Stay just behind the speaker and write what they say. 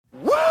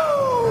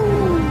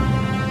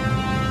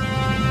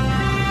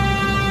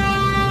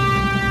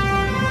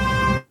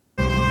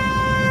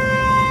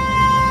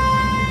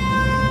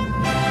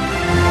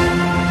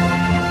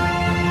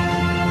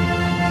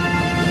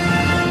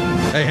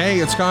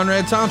It's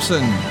Conrad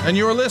Thompson, and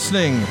you're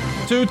listening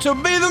to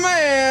Be the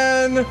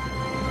Man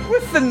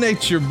with the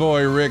Nature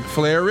Boy, Ric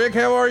Flair. Rick,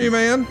 how are you,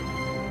 man?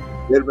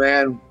 Good,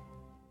 man.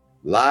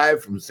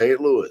 Live from St.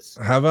 Louis.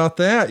 How about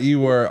that? You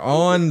were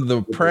on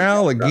the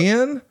prowl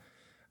again.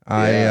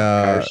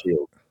 Car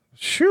Shield.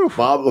 Shoo.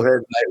 Bobblehead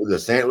night with the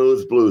St.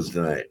 Louis Blues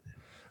tonight.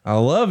 I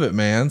love it,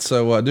 man.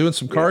 So doing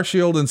some Car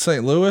Shield in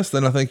St. Louis.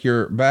 Then I think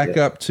you're back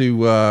up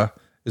to,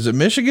 is it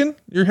Michigan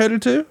you're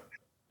headed to?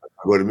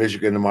 I go to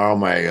Michigan tomorrow.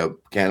 My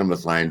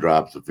cannabis line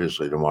drops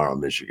officially tomorrow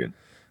in Michigan.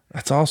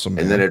 That's awesome,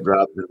 man. And then it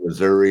drops in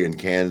Missouri and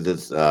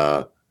Kansas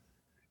April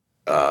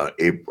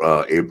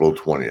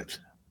 20th.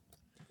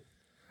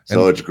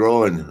 So it's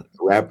growing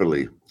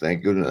rapidly.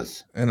 Thank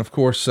goodness. And of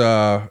course,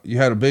 you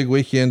had a big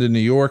weekend in New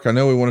York. I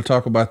know we want to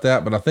talk about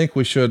that, but I think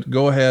we should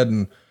go ahead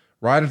and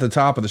right at the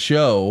top of the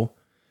show,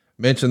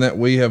 mention that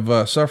we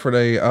have suffered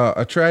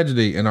a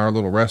tragedy in our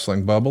little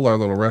wrestling bubble, our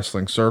little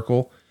wrestling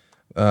circle,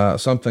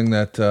 something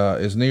that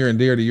is near and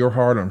dear to your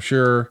heart, I'm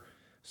sure.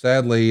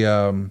 Sadly,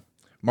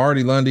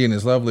 Marty Lundy and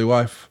his lovely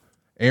wife,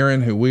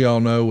 Erin, who we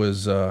all know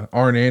is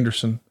Arn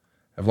Anderson,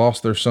 have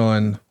lost their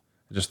son,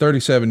 just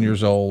 37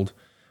 years old.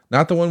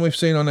 Not the one we've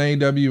seen on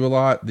AEW a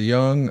lot, the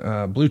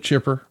young blue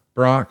chipper,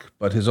 Brock,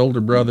 but his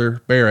older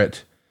brother,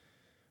 Barrett.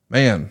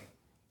 Man,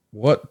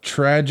 what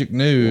tragic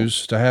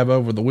news to have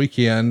over the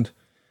weekend.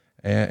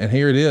 And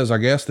here it is. I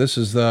guess this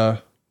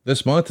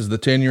month is the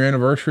 10-year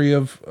anniversary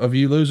of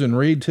you losing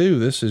Reed too.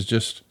 This is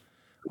just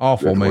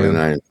awful, the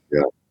 29th,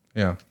 man.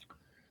 Yeah.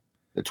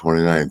 The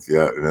 29th.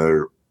 Yeah.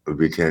 It'll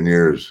be 10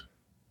 years.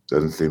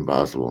 Doesn't seem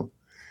possible.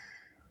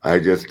 I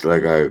just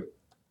I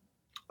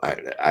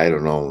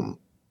don't know.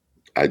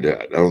 I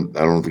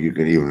don't think you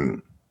can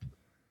even,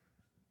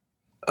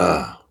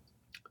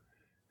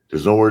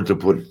 there's no words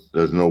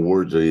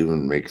that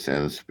even make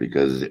sense,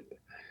 because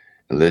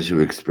unless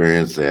you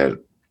experience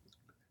that,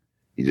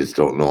 you just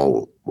don't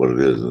know what it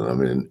is. I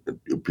mean,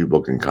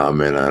 people can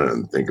comment on it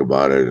and think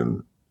about it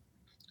and,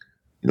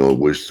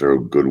 wish their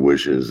good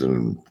wishes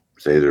and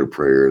say their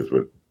prayers,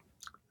 but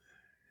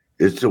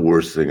it's the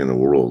worst thing in the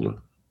world.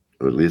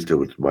 Or at least it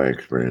was my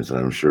experience. And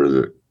I'm sure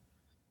that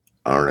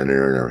Arn and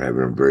Erin are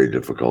having a very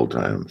difficult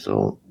time.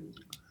 So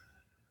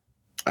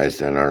I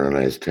sent Arn a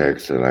nice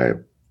text and I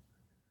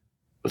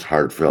was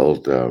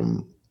heartfelt. I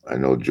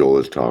know Joe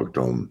has talked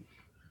to him,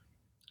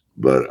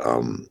 but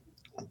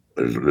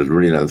there's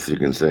really nothing you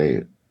can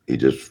say. You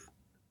just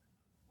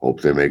hope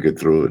they make it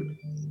through it.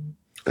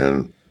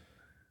 And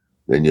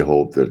then you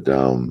hope that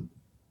all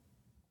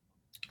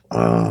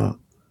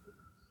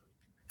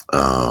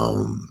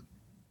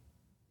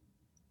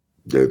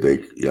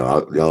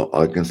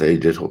I can say is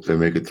just hope they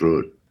make it through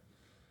it.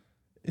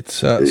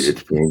 It's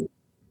pain.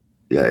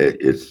 Yeah,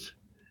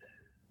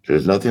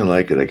 there's nothing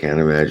like it. I can't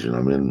imagine.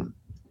 I mean,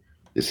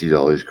 you see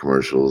all these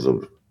commercials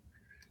of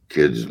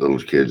little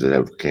kids that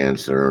have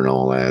cancer and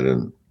all that,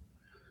 and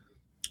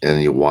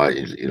you watch,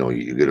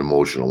 you get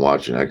emotional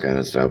watching that kind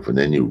of stuff, and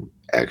then you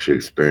actually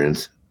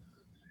experience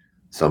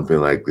something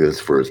like this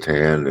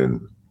firsthand,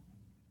 and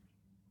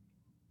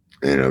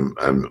I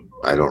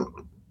don't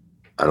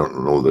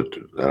know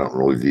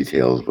the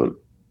details, but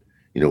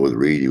with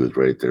Reed, he was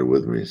right there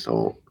with me,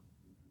 so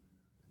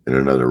in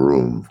another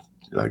room,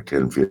 like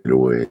 10 feet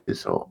away.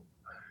 So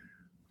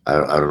I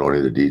don't know any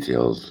of the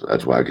details.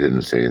 That's why I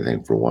didn't say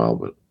anything for a while,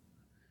 but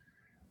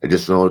I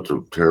just know it's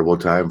a terrible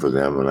time for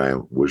them, and I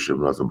wish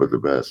them nothing but the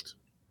best.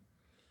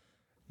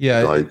 Yeah,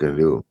 that's all you can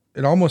do.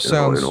 It almost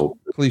sounds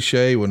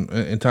cliche when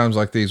in times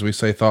like these we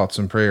say thoughts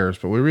and prayers,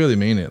 but we really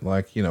mean it.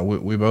 Like,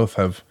 we both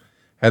have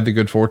had the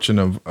good fortune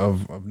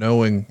of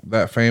knowing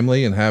that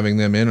family and having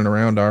them in and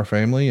around our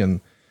family. And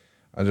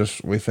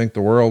we think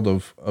the world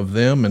of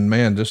them, and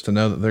man, just to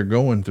know that they're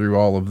going through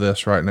all of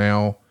this right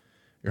now,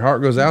 your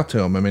heart goes out to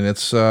them. I mean,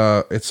 it's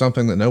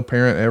something that no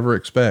parent ever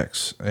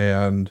expects.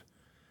 And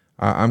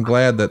I'm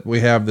glad that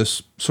we have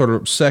this sort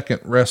of second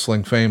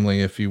wrestling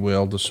family, if you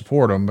will, to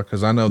support them,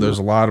 because I know there's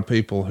a lot of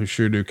people who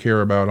sure do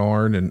care about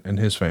Arn and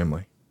his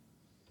family.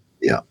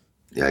 Yeah.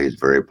 Yeah. He's a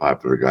very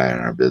popular guy in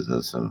our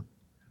business. And,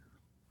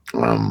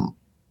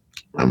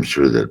 I'm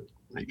sure that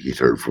he's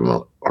heard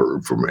from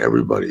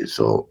everybody.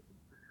 So,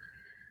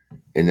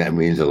 and that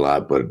means a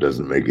lot, but it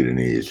doesn't make it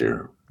any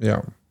easier.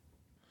 Yeah.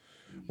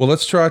 Well,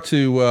 let's try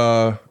to,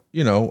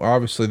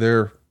 obviously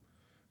they're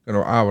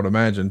going to, I would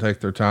imagine, take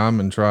their time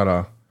and try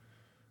to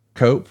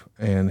cope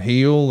and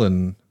heal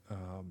and,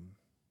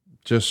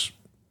 just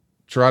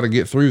try to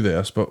get through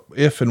this. But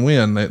if and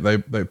when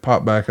they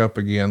pop back up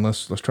again,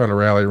 let's try to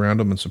rally around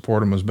them and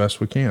support them as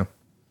best we can.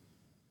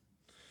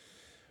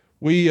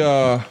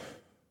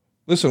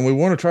 Listen, we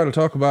want to try to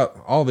talk about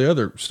all the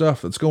other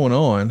stuff that's going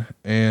on,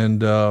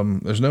 and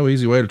there's no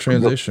easy way to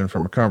transition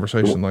from a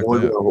conversation like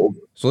that.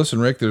 So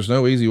listen, Rick, there's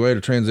no easy way to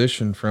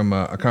transition from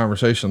a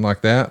conversation like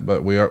that,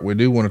 but we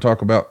do want to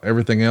talk about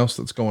everything else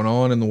that's going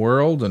on in the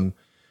world. And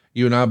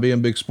you and I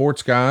being big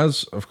sports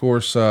guys, of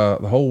course, the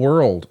whole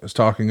world is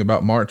talking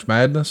about March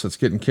Madness. It's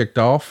getting kicked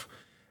off,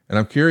 and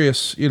I'm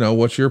curious,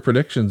 what your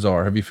predictions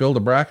are. Have you filled a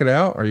bracket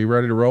out? Are you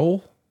ready to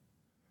roll?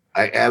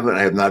 I haven't.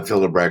 I have not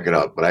filled the bracket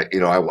out, but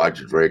I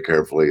watch it very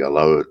carefully. I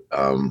love it.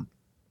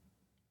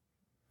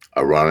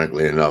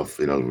 Ironically enough,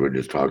 we're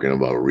just talking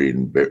about Reed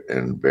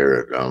and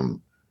Barrett.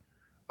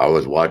 I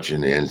was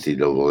watching the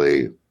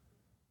NCAA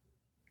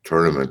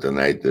tournament the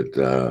night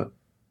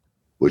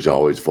which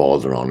always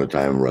falls around the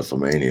time of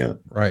WrestleMania,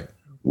 Right.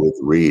 with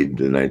Reed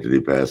the night that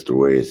he passed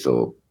away.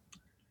 So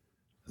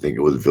I think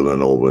it was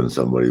Villanova and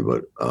somebody,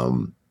 but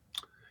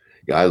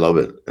yeah, I love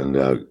it.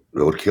 And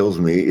what kills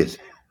me is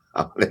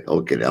how the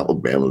hell can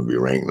Alabama be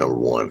ranked number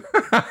one?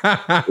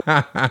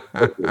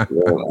 What's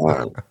going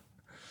on?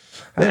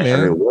 Hey, man.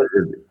 I mean,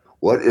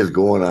 what is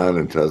going on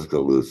in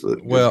Tuscaloosa?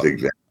 Well, Just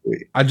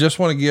exactly. I just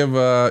want to give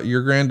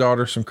your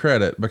granddaughter some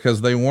credit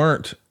because they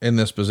weren't in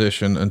this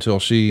position until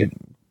she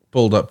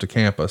pulled up to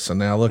campus, and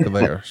now look at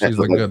there. She's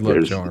the good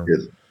luck charm.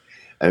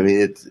 I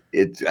mean,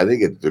 it's. I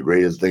think it's the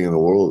greatest thing in the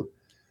world.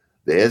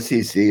 The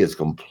SEC is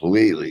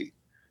completely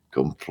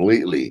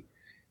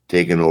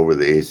taken over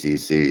the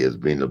ACC as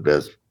being the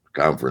best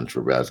conference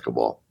for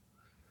basketball.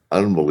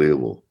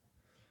 Unbelievable.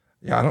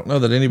 Yeah, I don't know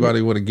that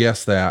anybody would have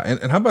guessed that.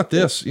 And how about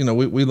this? You know,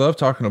 we love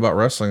talking about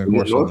wrestling, of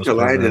course. North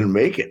Carolina didn't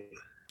make it.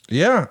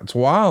 Yeah, it's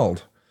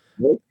wild.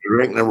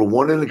 Ranked number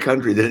one in the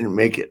country, they didn't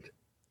make it.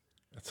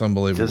 It's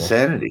unbelievable. It's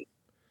insanity.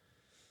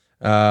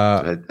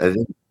 I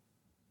think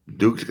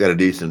Duke's got a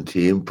decent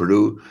team.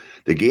 Purdue,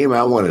 the game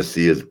I want to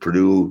see is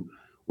Purdue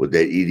with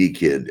that Edey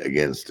kid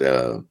against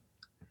Alabama.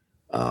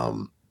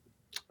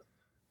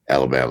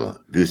 Have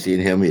you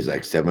seen him? He's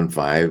like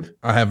 7'5".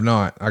 I have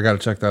not. I got to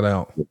check that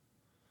out.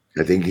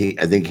 I think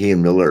he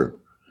and Miller,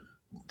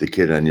 the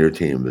kid on your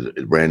team,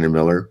 is Brandon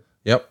Miller.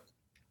 Yep.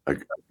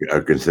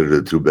 Are considered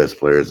the two best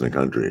players in the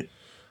country.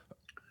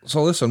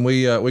 So listen,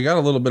 we got a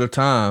little bit of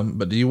time,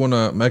 but do you want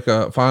to make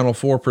a Final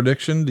Four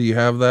prediction? Do you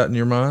have that in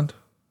your mind?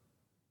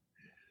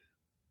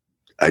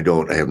 I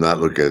don't. I have not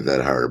looked at it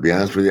that hard. To be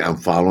honest with you, I'm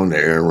following the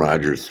Aaron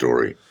Rodgers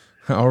story.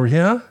 Oh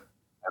yeah.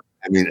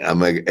 I mean, I'm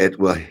like,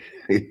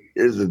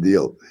 here's the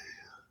deal.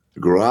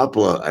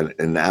 Garoppolo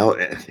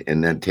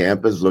and then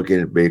Tampa's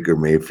looking at Baker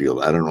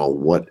Mayfield. I don't know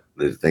what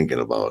they're thinking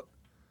about.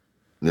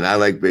 And I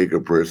like Baker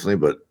personally,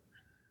 but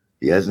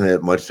he hasn't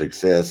had much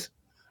success.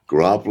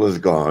 Garoppolo's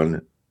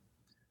gone.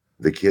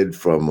 The kid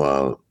from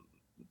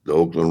the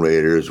Oakland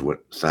Raiders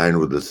signed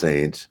with the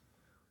Saints.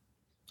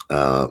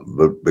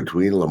 But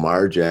between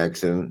Lamar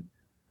Jackson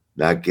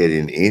not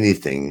getting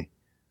anything,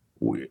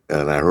 and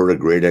I heard a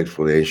great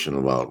explanation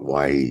about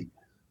why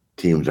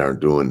teams aren't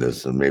doing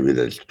this, and maybe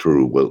that's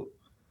true. Well,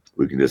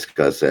 we can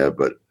discuss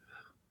that.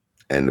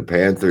 And the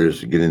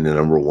Panthers getting the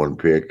number one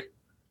pick.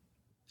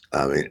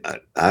 I mean,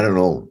 I don't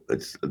know.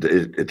 It's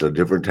a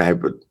different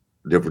type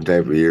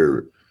of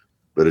year,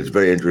 but it's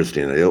very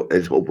interesting. I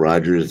just hope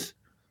Rodgers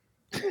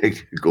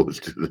goes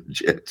to the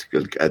Jets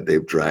because God,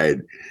 they've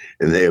tried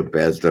and they have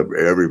passed up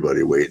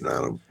everybody waiting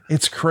on them.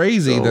 It's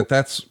crazy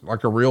that's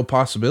like a real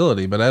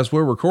possibility. But as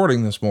we're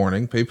recording this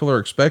morning, people are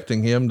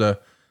expecting him to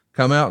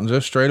come out and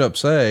just straight up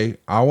say,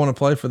 I want to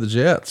play for the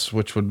Jets,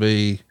 which would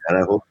be. And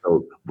I hope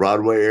so.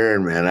 Broadway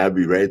Aaron, man, I'd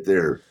be right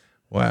there.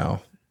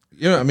 Wow.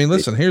 I mean,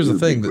 listen, here's the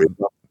thing.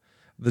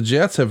 The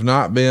Jets have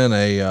not been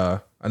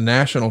a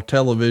national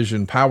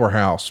television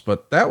powerhouse,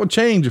 but that would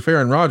change if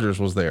Aaron Rodgers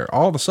was there.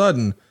 All of a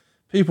sudden,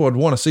 people would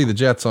want to see the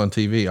Jets on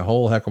TV a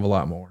whole heck of a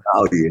lot more.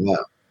 Oh, yeah.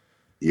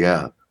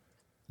 Yeah.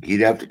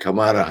 He'd have to come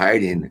out of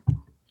hiding,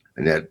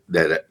 and that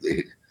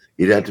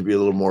he'd have to be a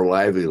little more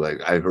lively.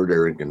 Like, I heard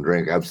Aaron can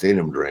drink. I've seen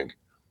him drink.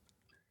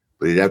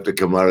 But he'd have to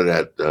come out of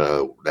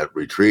that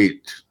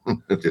retreat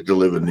to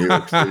live in New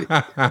York City.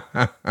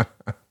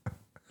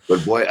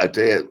 But boy, I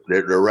tell you,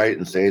 they're right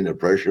in saying the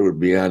pressure would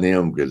be on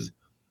him because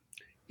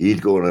he's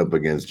going up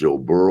against Joe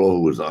Burrow,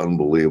 who was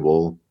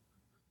unbelievable,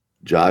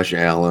 Josh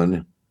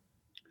Allen,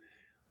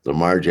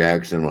 Lamar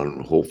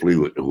Jackson, hopefully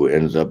who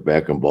ends up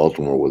back in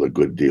Baltimore with a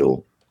good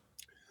deal.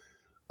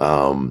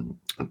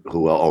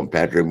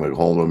 Patrick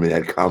Mahomes. I mean,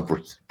 that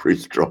conference is pretty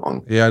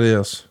strong. Yeah, it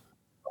is.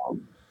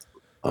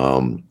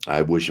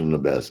 I wish him the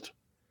best.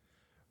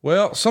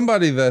 Well,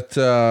 somebody that,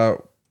 I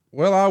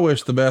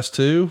wish the best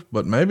too,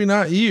 but maybe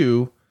not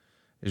you,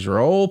 is your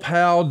old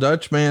pal,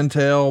 Dutch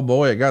Mantell.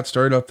 Boy, it got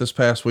stirred up this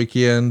past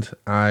weekend.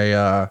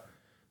 I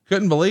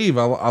couldn't believe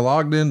I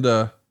logged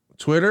into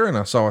Twitter and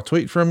I saw a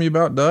tweet from you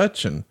about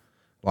Dutch, and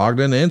logged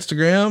into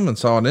Instagram and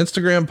saw an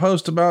Instagram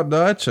post about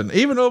Dutch, and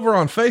even over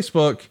on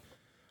Facebook.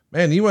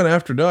 Man, you went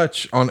after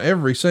Dutch on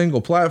every single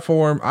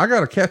platform. I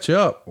got to catch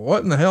up.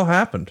 What in the hell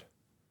happened?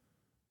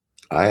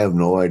 I have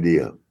no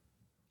idea.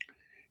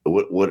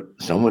 What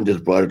someone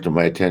just brought it to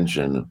my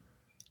attention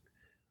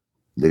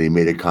that he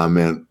made a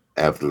comment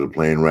after the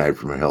plane ride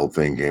from hell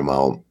thing came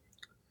out,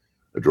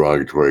 a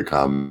derogatory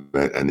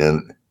comment, and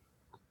then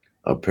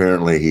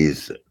apparently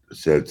he's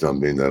said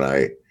something that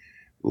I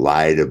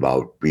lied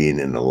about being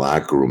in the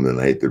locker room the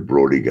night that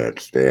Brody got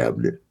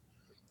stabbed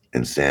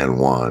in San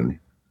Juan,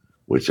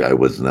 which I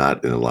was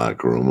not in the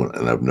locker room,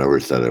 and I've never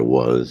said I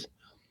was.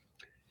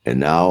 And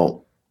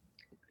now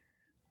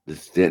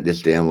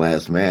this damn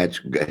last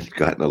match has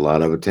gotten a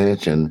lot of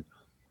attention.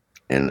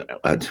 And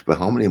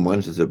how many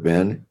months has it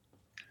been?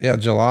 Yeah,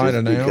 July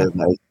to just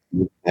now.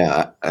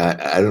 because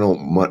I don't know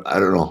much. I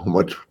don't know how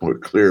much more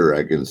clearer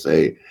I can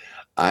say.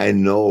 I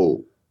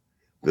know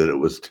that it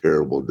was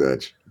terrible,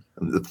 Dutch.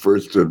 I'm the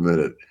first to admit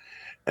it,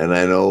 and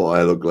I know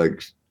I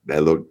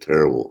look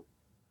terrible,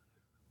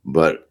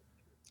 but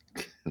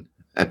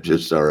I'm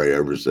just sorry I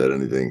ever said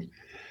anything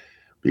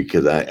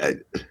because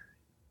to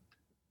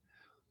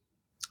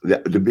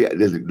be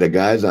the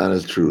guy's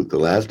honest truth. The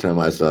last time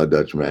I saw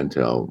Dutch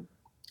Mantel,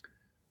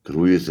 because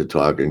we used to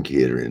talk in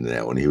catering and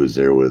that when he was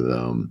there with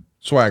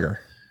Swagger.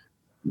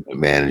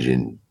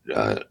 managing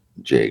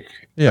Jake.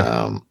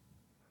 Yeah.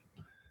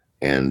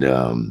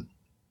 And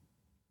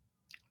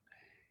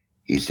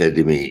he said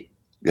to me,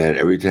 God,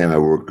 every time I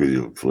work with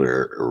you,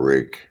 Flair or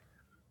Rick,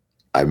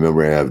 I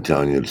remember him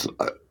telling you,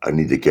 I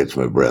need to catch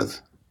my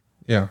breath.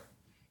 Yeah.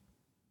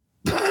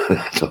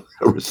 That's all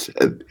I ever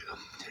said.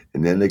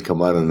 And then they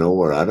come out of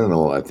nowhere. I don't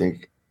know. I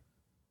think,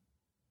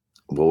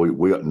 well,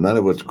 we none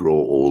of us grow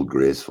old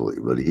gracefully,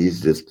 but he's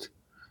just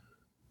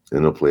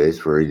in a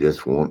place where he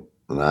just won't.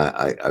 And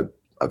I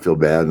feel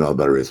bad now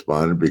that I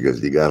responded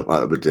because he got a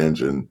lot of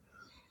attention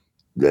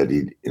that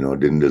he,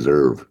 didn't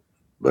deserve.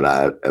 But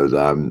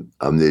I'm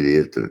the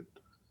idiot that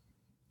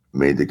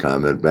made the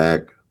comment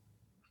back,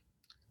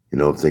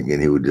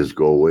 thinking he would just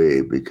go away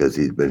because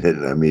he's been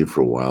hitting on me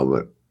for a while.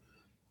 But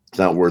it's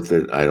not worth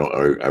it. I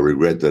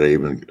regret that I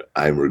even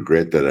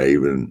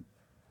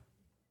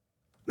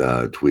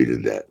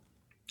tweeted that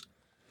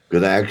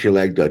because I actually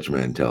like Dutch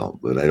Mantel,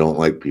 but I don't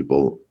like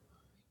people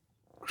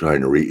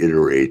trying to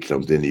reiterate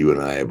something you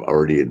and I have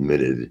already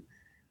admitted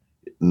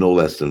no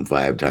less than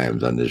 5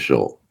 times on this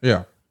show.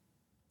 Yeah.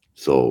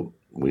 So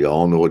we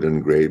all know it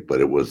didn't great,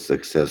 but it was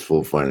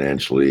successful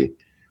financially,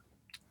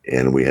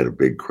 and we had a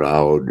big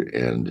crowd,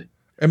 and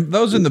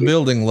those in the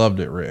building loved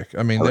it, Rick.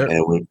 I mean,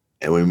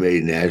 and we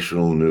made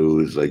national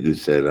news, like you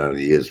said, on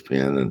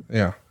ESPN, and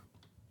yeah.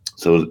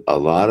 So a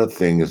lot of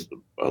things,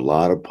 a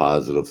lot of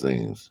positive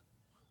things,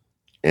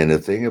 and the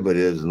thing of it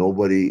is,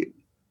 nobody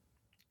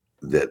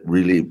that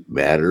really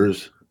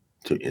matters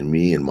in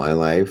me in my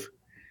life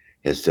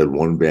has said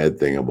one bad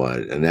thing about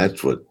it, and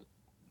that's what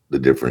the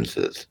difference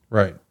is.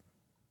 Right.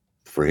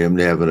 For him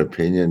to have an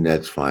opinion,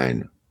 that's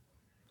fine.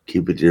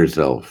 Keep it to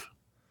yourself.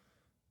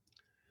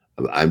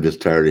 I'm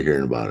just tired of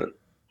hearing about it.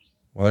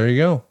 Well, there you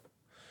go.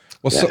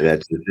 Well,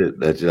 that's it.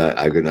 That's it.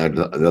 I got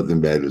nothing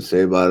bad to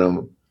say about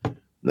him.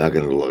 Not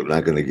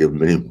gonna give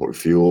him any more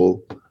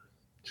fuel.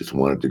 Just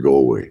want it to go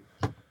away.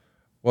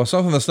 Well,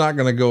 something that's not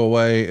going to go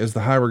away is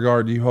the high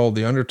regard you hold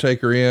the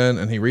Undertaker in.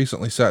 And he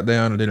recently sat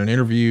down and did an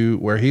interview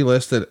where he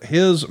listed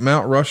his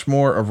Mount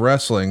Rushmore of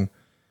wrestling.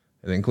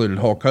 It included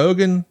Hulk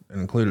Hogan, it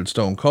included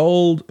Stone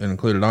Cold, it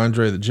included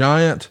Andre the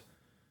Giant,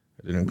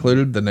 it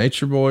included the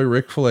Nature Boy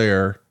Ric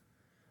Flair.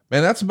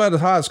 Man, that's about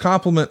as high as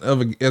compliment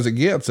as it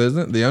gets,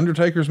 isn't it? The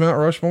Undertaker's Mount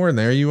Rushmore, and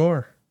there you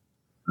are.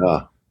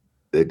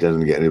 It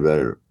doesn't get any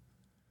better.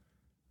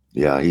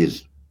 Yeah,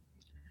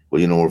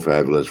 we're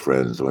fabulous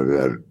friends. We've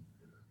had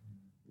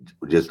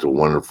just a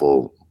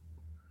wonderful,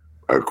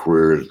 our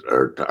careers,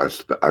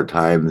 our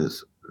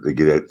times to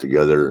get it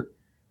together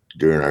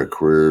during our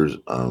careers.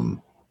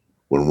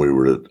 When we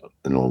were,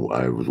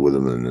 I was with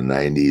him in the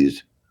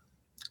 90s,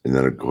 and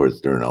then of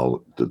course during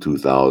all the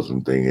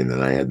 2000 thing, and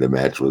then I had the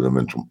match with him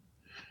in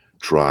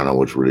Toronto,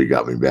 which really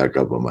got me back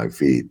up on my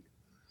feet.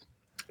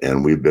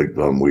 And we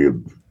have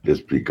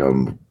just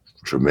become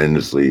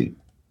tremendously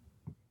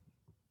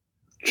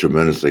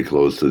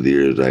close through the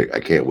years. I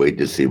can't wait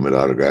to see him at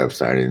autograph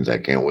signings. I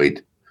can't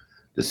wait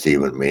to see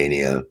him at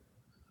Mania.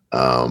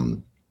 Are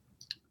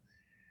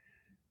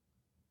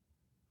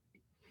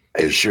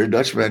you sure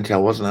Dutch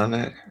Mantel wasn't on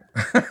that?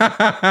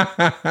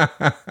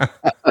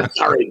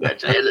 Sorry,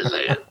 Dutch, I had to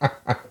say it.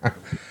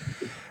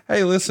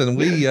 Hey, listen,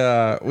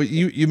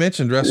 you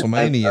mentioned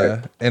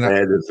WrestleMania, and I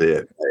had to say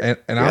it.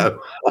 And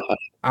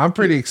I'm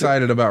pretty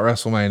excited about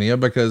WrestleMania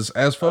because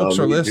as folks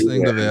are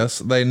listening to this,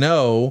 they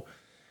know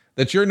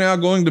that you're now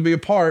going to be a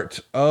part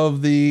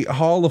of the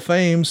Hall of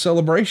Fame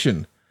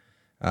celebration.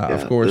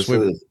 Of course,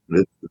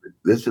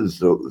 this is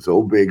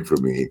so big for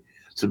me.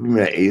 This will be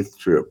my 8th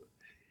trip.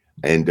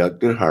 I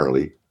inducted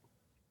Harley.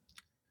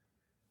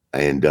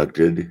 I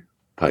inducted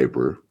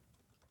Piper.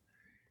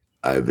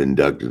 I've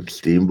inducted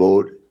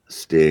Steamboat,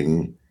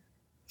 Sting,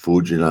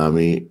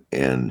 Fujinami,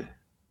 and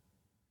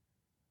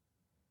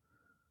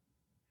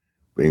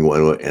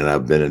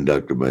I've been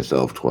inducted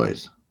myself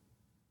twice.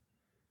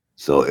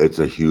 So it's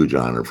a huge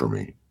honor for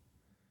me.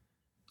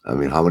 I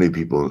mean, how many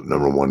people,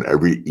 number one,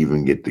 ever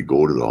even get to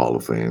go to the Hall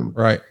of Fame?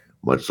 Right.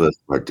 Much less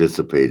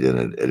participate in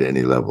it at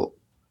any level.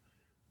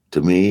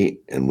 To me,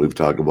 and we've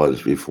talked about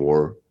this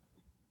before,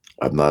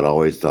 I've not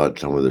always thought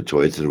some of the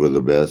choices were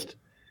the best,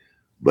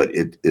 but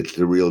it's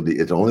the real deal.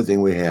 It's the only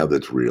thing we have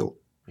that's real.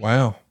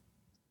 Wow.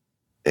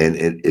 And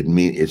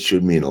it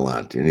should mean a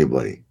lot to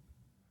anybody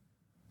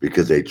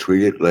because they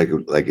treat it like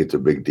it's a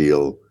big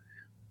deal.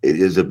 It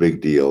is a big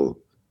deal.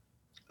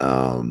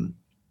 I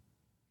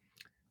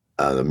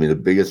mean, the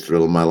biggest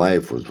thrill of my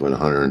life was when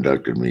Hunter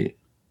inducted me.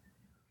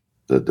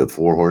 The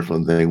 4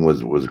 Horsemen thing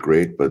was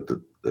great, but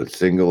the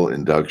single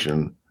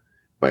induction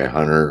by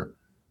Hunter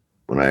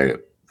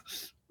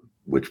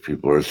which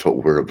people are so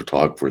weird to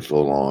talk for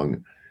so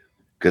long,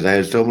 because I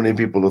had so many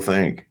people to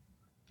thank.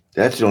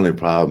 That's the only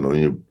problem.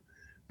 When you've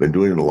been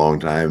doing it a long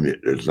time,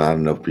 there's not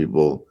enough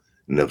people,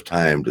 enough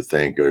time to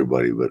thank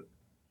everybody. But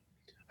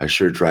I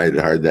sure tried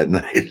hard that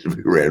night.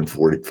 We ran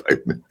 45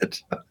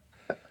 minutes.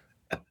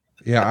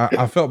 Yeah,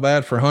 I felt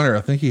bad for Hunter.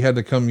 I think he had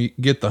to come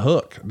get the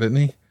hook, didn't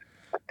he?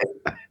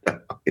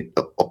 You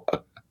know,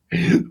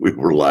 we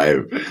were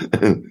live.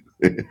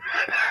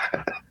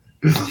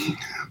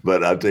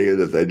 But I'll tell you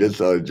this, I just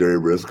saw Jerry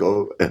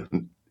Briscoe,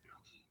 and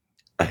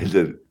I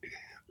said,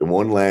 the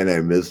one line I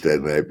missed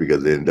that night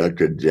because they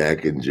inducted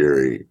Jack and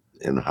Jerry,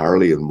 and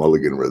Harley and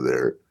Mulligan were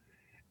there.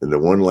 And the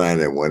one line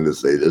I wanted to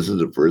say, this is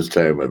the first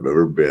time I've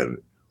ever been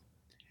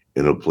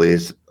in a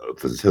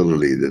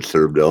facility that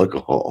served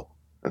alcohol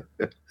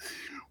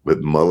with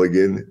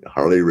Mulligan,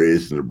 Harley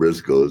Race, and the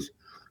Briscoes,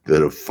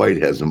 that a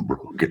fight hasn't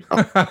broken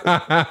out.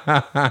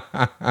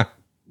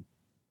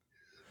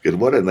 Because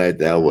what a night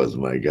that was,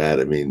 my God.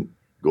 I mean,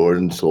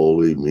 Gordon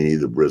Soley, me,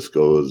 the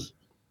Briscoes,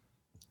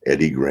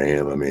 Eddie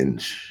Graham. I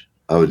mean,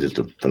 I was just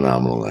a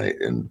phenomenal night.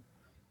 And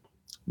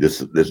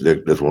this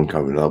one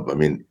coming up, I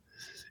mean,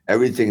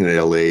 everything in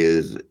LA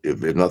is,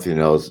 if nothing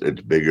else,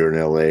 it's bigger in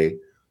LA.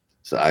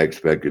 So I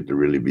expect it to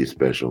really be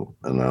special.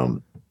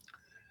 And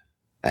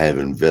I have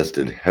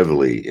invested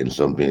heavily in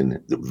something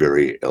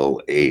very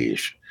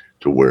LA-ish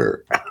to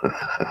wear.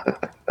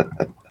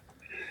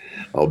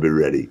 I'll be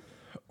ready.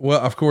 Well,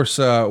 of course,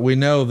 we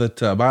know that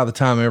by the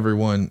time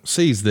everyone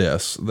sees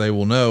this, they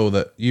will know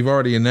that you've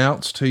already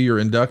announced who you're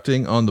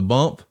inducting on the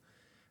bump.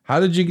 How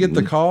did you get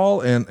the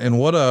call? And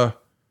what a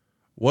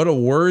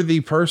worthy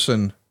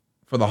person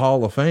for the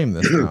Hall of Fame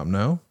this time,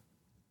 no?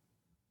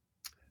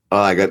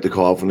 I got the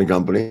call from the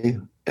company,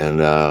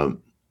 and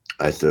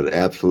I said,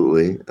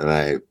 absolutely. And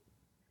I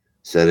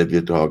said, if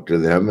you talk to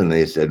them, and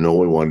they said, no,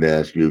 we wanted to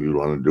ask you if you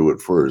want to do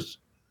it first.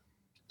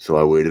 So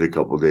I waited a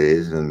couple of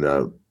days,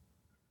 and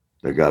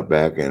they got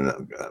back, and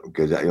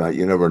because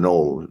you never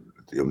know,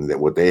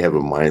 what they have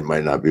in mind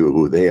might not be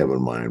who they have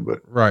in mind.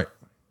 But right,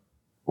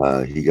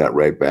 he got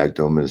right back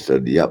to him and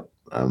said, "Yep,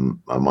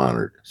 I'm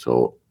honored."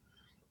 So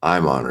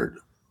I'm honored.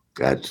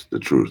 That's the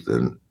truth,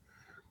 and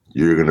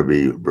you're going to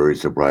be very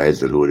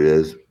surprised at who it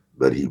is.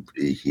 But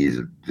he's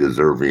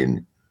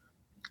deserving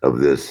of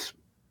this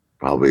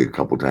probably a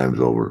couple times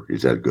over.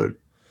 He's that good.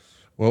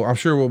 Well, I'm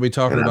sure we'll be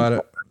talking about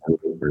it.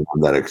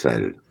 I'm that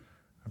excited.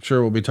 I'm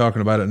sure we'll be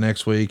talking about it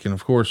next week. And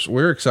of course,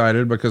 we're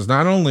excited because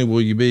not only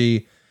will you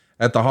be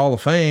at the Hall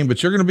of Fame,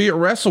 but you're going to be at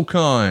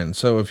WrestleCon.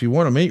 So if you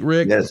want to meet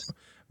Rick, yes.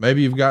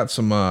 Maybe you've got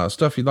some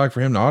stuff you'd like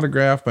for him to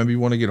autograph. Maybe you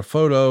want to get a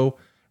photo.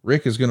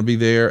 Rick is going to be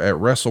there at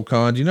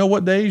WrestleCon. Do you know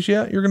what days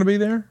yet you're going to be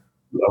there?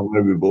 I'm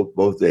going to be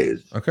both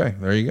days. Okay,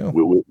 there you go.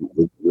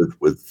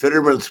 With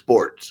Fitterman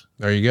Sports.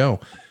 There you go.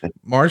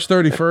 March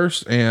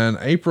 31st and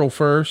April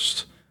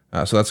 1st.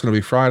 So that's going to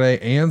be Friday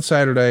and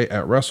Saturday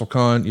at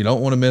WrestleCon. You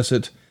don't want to miss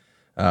it.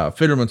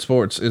 Fitterman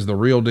Sports is the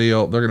real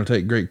deal. They're going to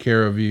take great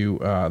care of you.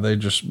 They're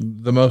just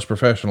the most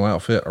professional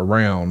outfit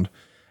around.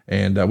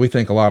 And we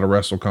think a lot of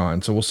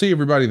WrestleCon. So we'll see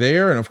everybody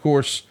there. And of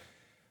course,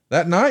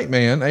 that night,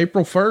 man,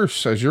 April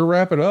 1st, as you're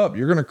wrapping up,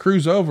 you're going to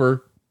cruise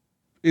over.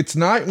 It's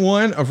night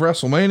one of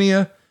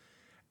WrestleMania,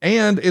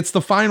 and it's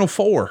the Final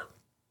Four.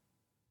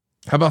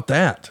 How about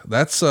that?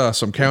 That's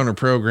some counter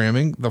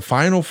programming. The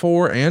Final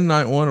Four and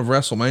night one of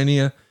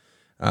WrestleMania.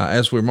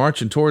 As we're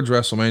marching towards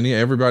WrestleMania,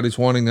 everybody's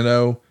wanting to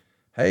know,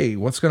 hey,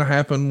 what's going to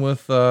happen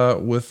with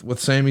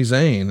Sami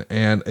Zayn?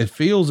 And it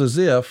feels as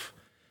if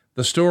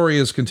the story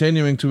is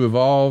continuing to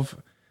evolve.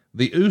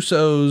 The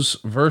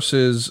Usos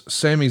versus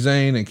Sami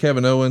Zayn and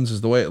Kevin Owens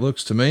is the way it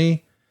looks to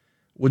me.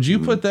 Would you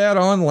put that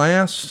on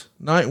last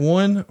night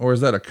one, or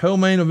is that a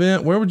co-main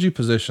event? Where would you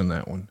position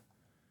that one?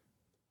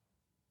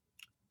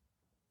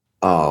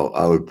 Oh,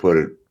 I would put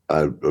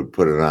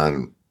it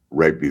on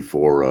right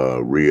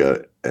before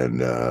Rhea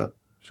and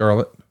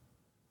Charlotte.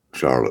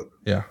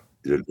 Yeah.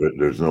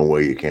 There's no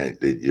way you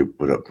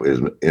put up,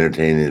 as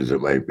entertaining as it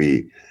might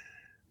be.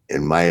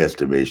 In my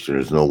estimation,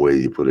 there's no way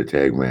you put a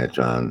tag match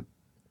on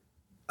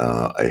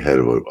ahead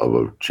of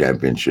a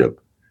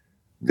championship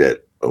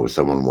that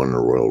someone won the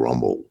Royal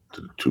Rumble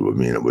to. I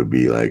mean, it would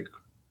be like,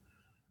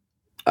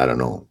 I don't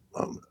know.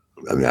 I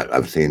mean,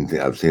 I've seen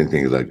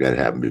things like that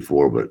happen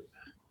before, but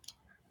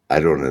I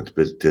don't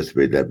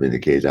anticipate that being the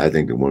case. I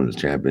think the women's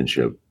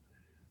championship,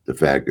 the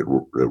fact that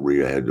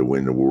Rhea had to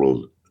win the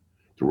Royal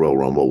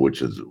Rumble,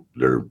 which is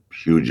their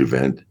huge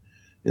event,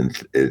 and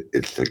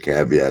it's the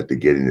caveat to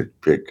getting to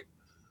pick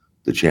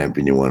the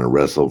champion you want to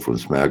wrestle from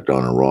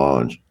SmackDown and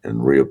Raw,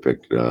 and Rhea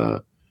picked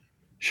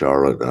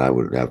Charlotte, and I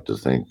would have to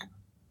think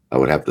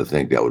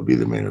that would be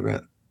the main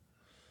event.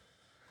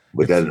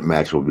 But that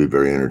match will be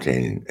very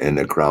entertaining, and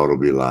the crowd will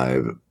be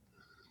live.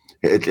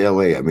 It's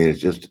LA. I mean,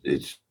 it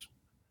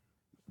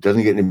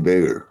doesn't get any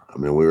bigger. I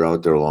mean, we were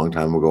out there a long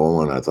time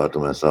ago, and I thought to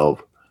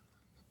myself,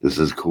 this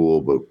is cool,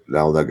 but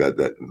now they got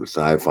that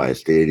sci-fi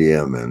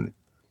stadium and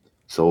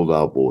sold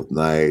out both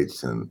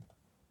nights, and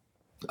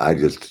I'm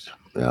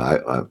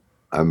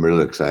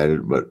really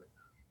excited, but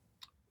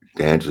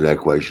to answer that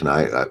question,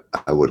 I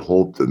would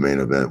hope the main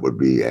event would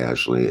be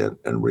Ashley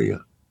and Rhea.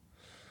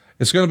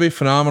 It's going to be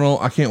phenomenal.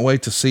 I can't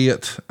wait to see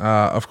it.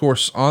 Of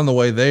course, on the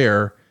way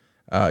there,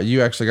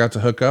 you actually got to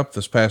hook up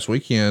this past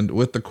weekend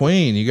with the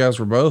Queen. You guys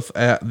were both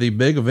at the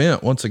big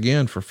event once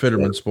again for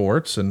Fitterman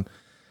Sports. And,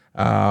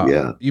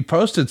 you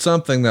posted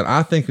something that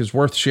I think is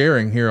worth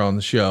sharing here on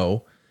the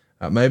show.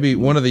 Maybe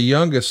one of the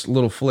youngest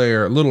little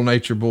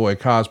Nature Boy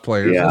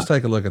cosplayers. Yeah. Let's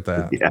take a look at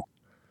that. Yeah.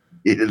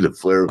 He did the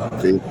Flair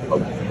thing.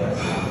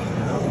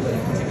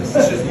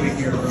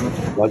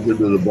 Welcome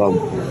to the bump.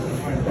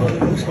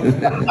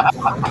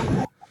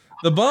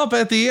 The bump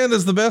at the end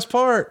is the best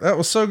part. That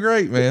was so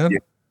great, man. Yeah.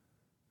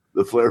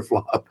 The Flair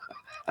flop.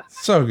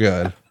 So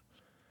good.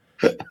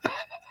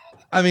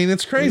 I mean,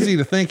 it's crazy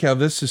to think how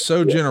this is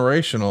so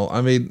generational.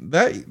 I mean,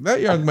 that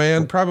young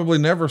man probably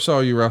never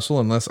saw you wrestle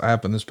unless it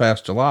happened this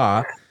past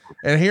July.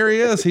 And here he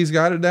is. He's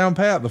got it down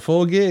pat, the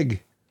full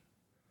gig.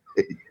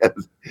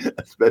 Yes,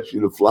 especially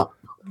the flop.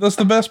 That's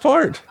the best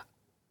part.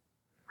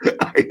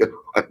 I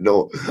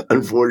know.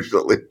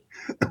 Unfortunately,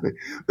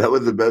 that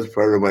was the best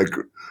part of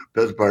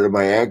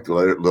my act.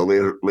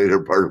 The later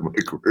part of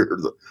my career,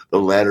 the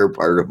latter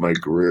part of my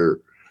career.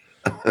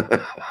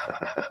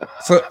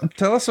 So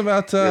tell us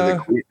about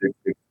the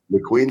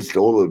Queen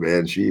stole it,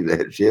 man. She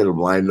had them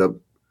lined up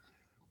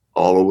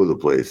all over the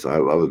place. I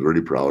was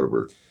really proud of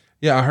her.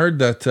 Yeah, I heard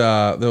that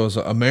there was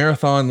a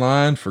marathon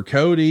line for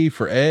Cody,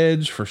 for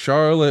Edge, for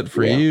Charlotte,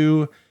 for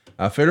you.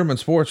 Fitterman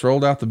Sports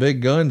rolled out the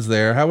big guns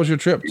there. How was your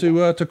trip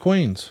to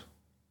Queens?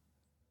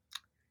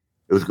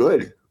 It was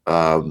good.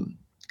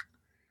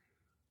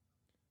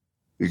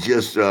 It's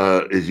just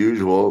as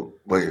usual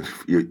when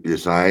you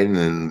sign,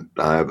 and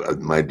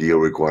my deal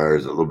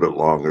requires a little bit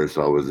longer,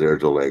 so I was there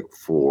till like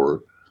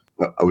 4.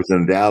 I was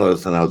in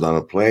Dallas and I was on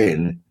a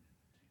plane,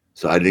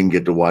 so I didn't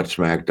get to watch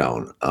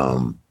SmackDown.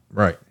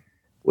 Right.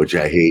 Which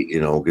I hate,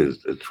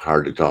 because it's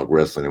hard to talk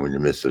wrestling when you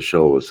miss the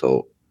show.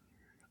 So,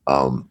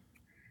 every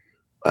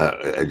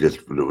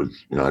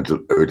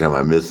time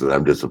I miss it,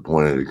 I'm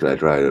disappointed because I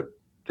try to,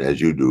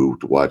 as you do,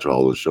 to watch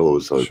all the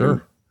shows so I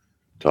can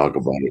talk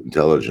about it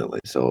intelligently.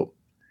 So,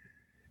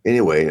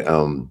 anyway,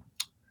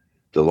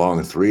 the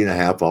long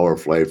 3.5-hour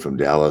flight from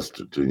Dallas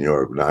to New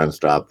York,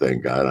 nonstop,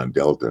 thank God, on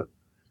Delta.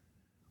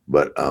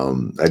 But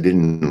I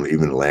didn't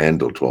even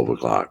land till 12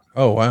 o'clock.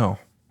 Oh, wow.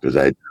 Because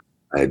I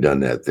had done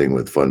that thing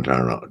with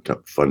Funtown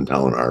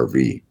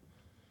RV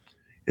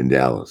in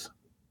Dallas.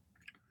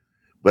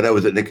 But I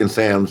was at Nick and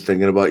Sam's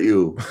thinking about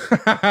you.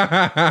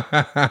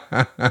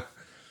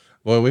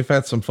 Boy, we've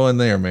had some fun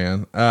there,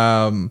 man.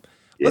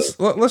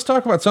 Let's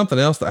talk about something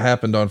else that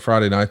happened on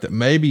Friday night that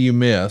maybe you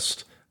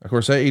missed. Of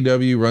course,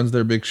 AEW runs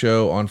their big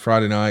show on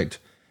Friday night,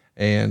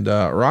 and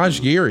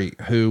Raj Giri,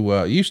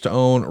 who used to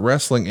own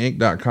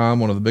WrestlingInc.com,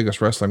 one of the biggest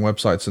wrestling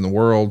websites in the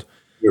world,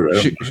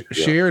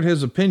 shared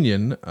his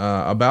opinion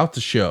about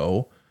the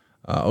show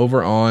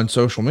over on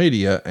social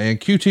media. And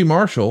QT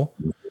Marshall,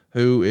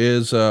 who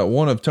is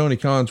one of Tony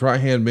Khan's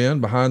right-hand men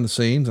behind the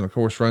scenes, and of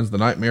course runs the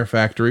Nightmare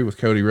Factory with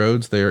Cody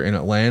Rhodes there in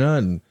Atlanta,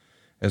 and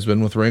has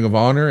been with Ring of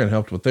Honor and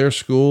helped with their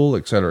school,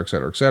 et cetera, et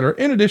cetera, et cetera.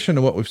 In addition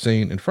to what we've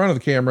seen in front of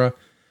the camera,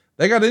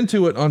 they got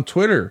into it on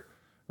Twitter.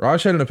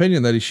 Raj had an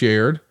opinion that he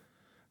shared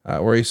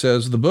where he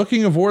says, "The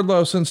booking of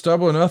Wardlow since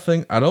Double or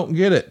Nothing, I don't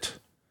get it."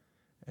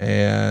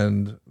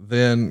 And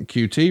then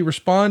QT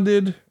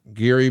responded,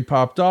 Gary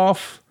popped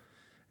off,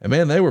 and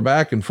man, they were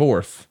back and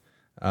forth.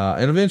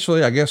 And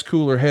eventually, I guess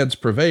cooler heads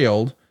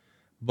prevailed.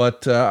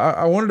 But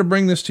I wanted to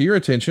bring this to your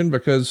attention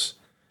because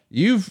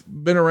you've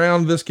been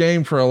around this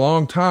game for a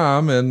long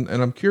time, and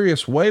I'm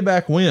curious, way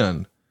back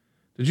when,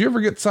 did you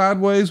ever get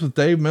sideways with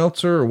Dave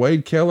Meltzer or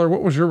Wade Keller?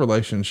 What was your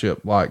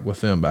relationship like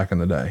with them back in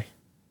the day?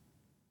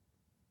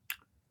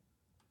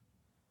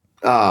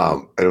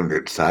 I don't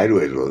get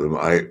sideways with them.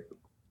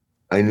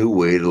 I knew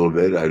Wade a little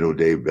bit. I know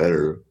Dave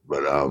better,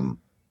 but I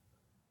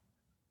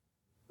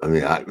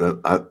mean,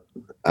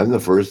 I'm the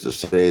first to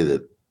say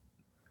that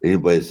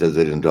anybody that says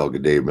they didn't talk to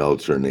Dave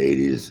Meltzer in the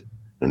 80s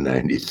and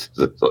 90s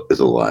is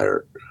a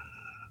liar.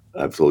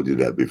 I've told you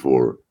that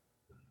before.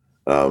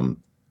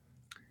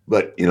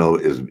 But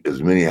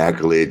as many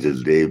accolades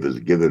as Dave has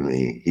given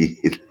me, he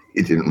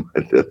didn't.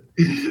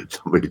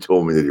 Somebody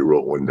told me that he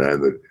wrote one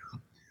time that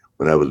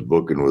when I was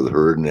booking with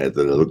Herd and that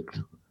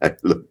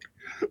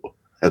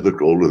I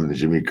looked older than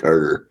Jimmy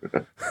Carter.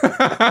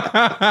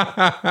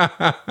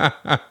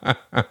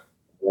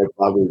 I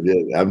probably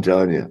did. I'm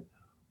telling you.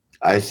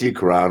 I see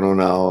Carano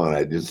now, and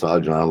I just saw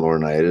John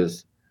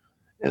Laurinaitis,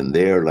 and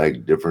they are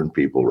like different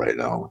people right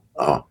now.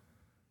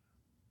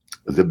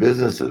 The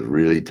business is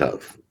really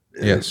tough.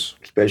 Yes.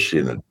 Especially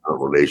in the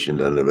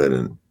relations end of it.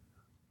 And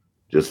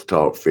just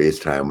talked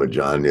FaceTime with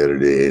John the other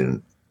day,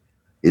 and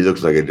he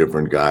looks like a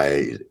different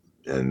guy.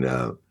 And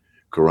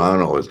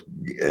Carano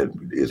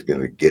is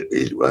going to get,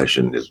 I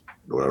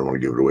don't want to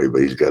give it away,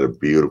 but he's got a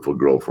beautiful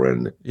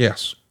girlfriend.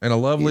 Yes. And a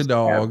lovely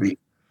dog.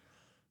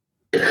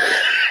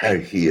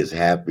 He is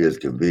happy as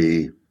can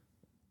be.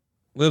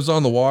 Lives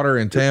on the water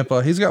in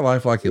Tampa. He's got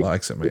life like he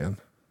likes it, man.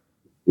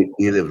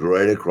 He lives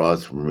right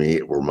across from me,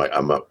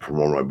 I'm up from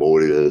where my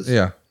boat is.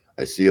 Yeah.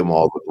 I see him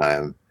all the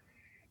time,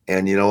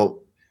 and we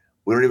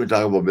don't even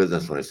talk about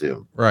business when I see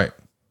him. Right.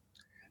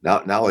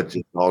 Now it's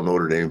just all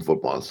Notre Dame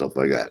football and stuff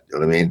like that. You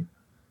know what I mean?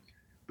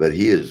 But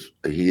he is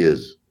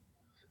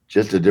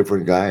just a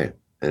different guy,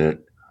 and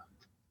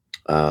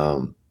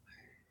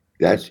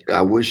that's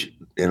I wish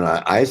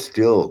I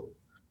still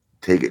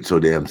take it so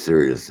damn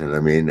serious, and I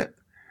mean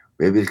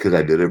maybe it's because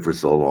I did it for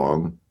so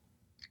long,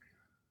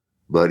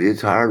 but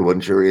it's hard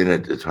once you're in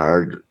it. It's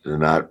hard to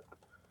not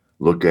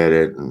look at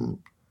it and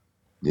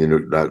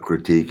not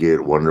critique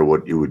it, wonder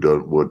what you would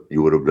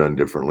have done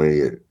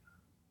differently.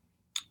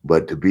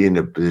 But to be in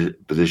the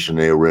position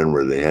they were in,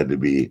 where they had to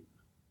be,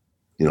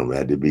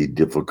 had to be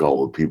difficult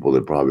with people they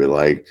probably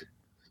liked.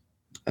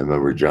 I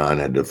remember John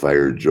had to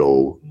fire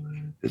Joe,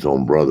 his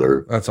own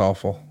brother. That's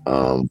awful.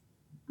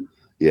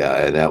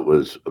 Yeah, and that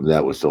was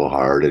so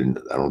hard, and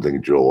I don't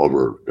think Joe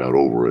ever got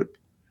over it.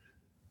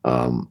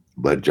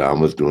 But John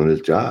was doing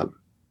his job,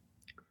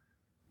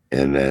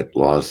 and that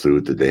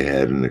lawsuit that they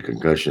had in the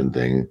concussion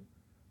thing,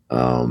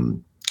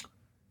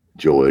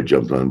 Joe had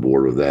jumped on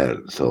board with that,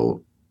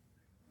 so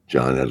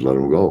John had let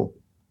him go.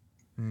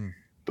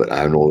 But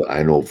I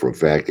know for a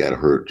fact that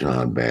hurt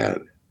John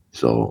bad.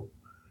 So,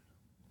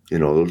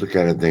 those are the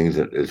kind of things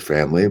that is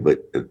family, but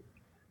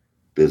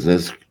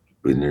business,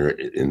 when you're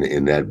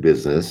in that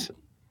business,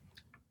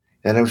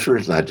 and I'm sure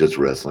it's not just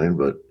wrestling,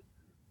 but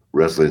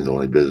wrestling is the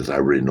only business I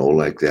really know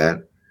like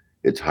that.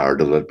 It's hard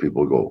to let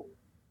people go.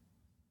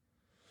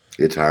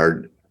 It's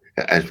hard.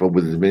 I suppose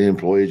with as many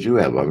employees you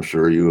have, I'm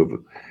sure you have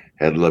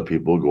had to let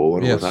people go,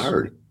 and yes. It was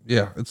hard.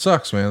 Yeah, it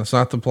sucks, man. It's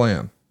not the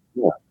plan.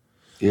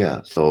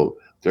 Yeah. So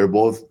they're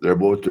both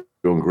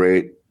doing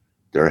great.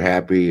 They're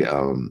happy.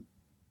 And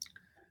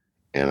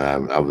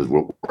I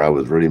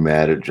was really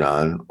mad at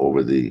John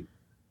over the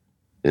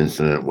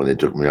incident when they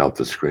took me off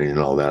the screen and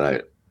all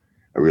that.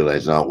 I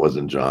realized now it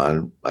wasn't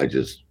John. I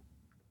just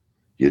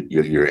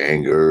your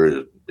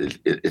anger.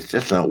 It's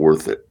just not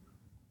worth it.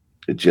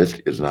 It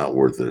just is not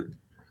worth it.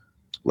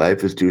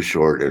 Life is too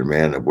short, and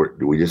man,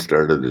 we just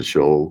started the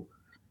show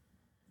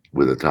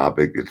with a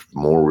topic that's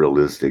more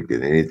realistic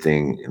than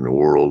anything in the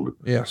world.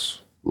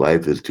 Yes.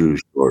 Life is too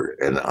short.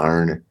 And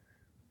Arn,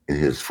 in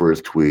his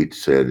first tweet,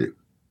 said,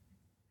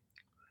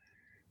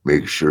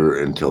 make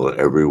sure and tell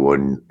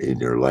everyone in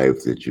your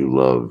life that you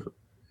love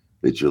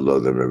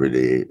them every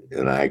day.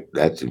 And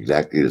that's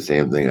exactly the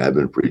same thing I've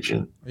been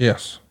preaching.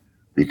 Yes.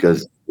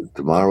 Because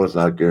tomorrow is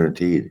not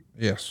guaranteed.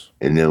 Yes.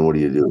 And then what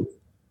do you do?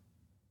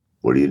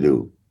 What do you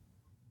do?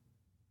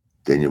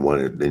 Then you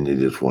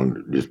just want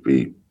to just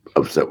be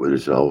upset with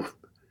yourself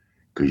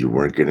because you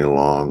weren't getting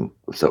along,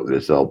 upset with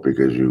yourself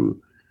because you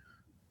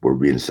were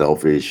being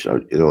selfish.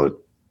 It's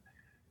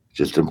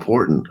just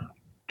important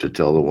to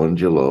tell the ones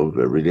you love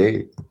every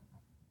day.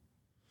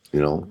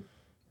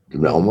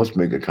 Almost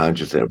make a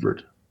conscious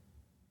effort.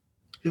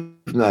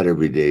 If not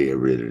every day,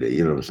 every other day.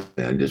 You know what I'm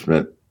saying? I just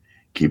meant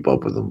keep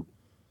up with them.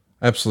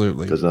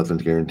 Absolutely. Because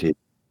nothing's guaranteed.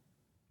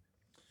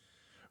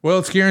 Well,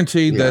 it's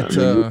guaranteed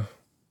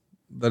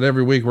that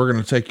every week we're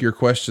going to take your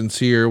questions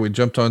here. We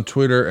jumped on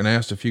Twitter and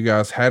asked if you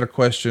guys had a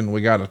question.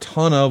 We got a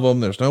ton of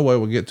them. There's no way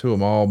we'll get to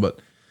them all, but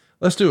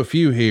let's do a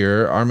few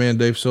here. Our man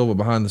Dave Silva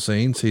behind the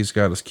scenes, he's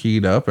got us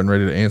keyed up and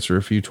ready to answer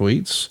a few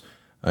tweets.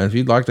 And if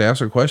you'd like to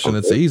ask a question,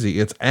 It's easy.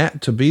 It's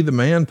at To Be The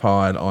Man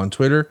Pod on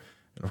Twitter.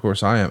 And of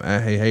course I am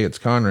at Hey, it's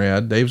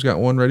Conrad. Dave's got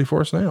one ready for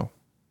us now.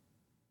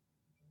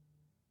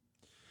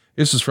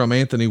 This is from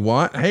Anthony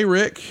Watt. Hey,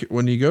 Rick,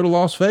 when you go to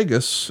Las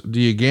Vegas,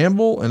 do you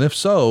gamble? And if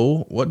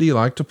so, what do you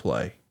like to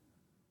play?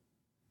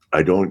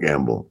 I don't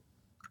gamble.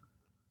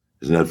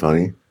 Isn't that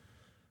funny?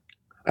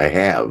 I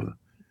have,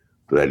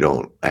 but I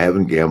don't. I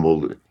haven't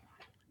gambled.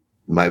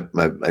 I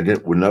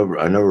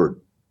never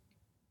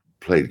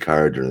played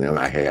cards or anything.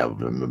 I have,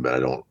 but I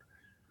don't.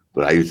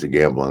 But I used to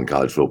gamble on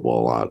college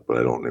football a lot, but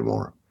I don't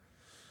anymore.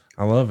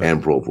 I love it.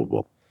 And pro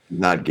football.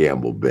 Not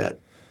gamble,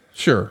 bet.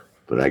 Sure.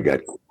 But I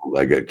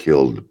got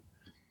killed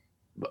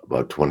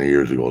about 20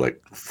 years ago,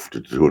 like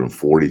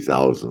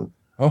 $240,000.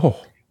 Oh.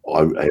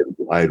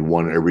 I had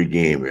won every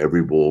game,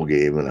 every bowl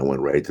game, and I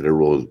went right to the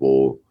Rose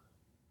Bowl.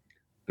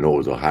 I know it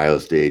was Ohio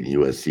State and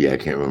USC. I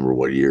can't remember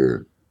what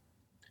year.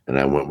 And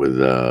I went with,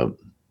 I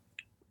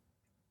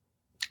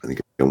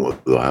think I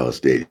went with Ohio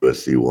State.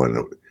 USC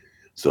won.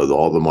 So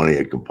all the money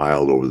I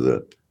compiled over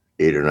the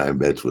 8 or 9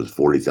 bets was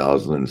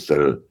 $40,000 instead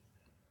of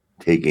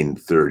taking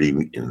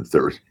 30 and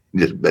 30,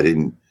 just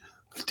betting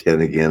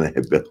 10 again. I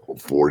bet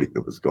 40.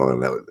 It was gone.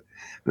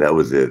 That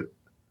was it.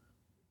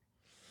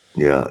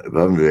 Yeah, if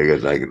I'm in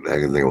Vegas, I can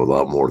think of a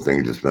lot more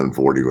things to spend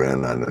 40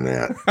 grand on than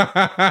that.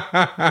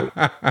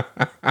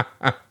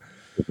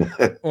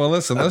 Well,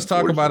 listen, let's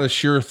talk about a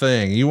sure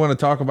thing. You want to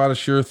talk about a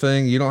sure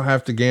thing? You don't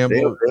have to gamble.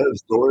 They have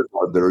stores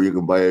out there. You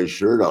can buy a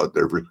shirt out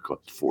there for it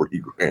costs 40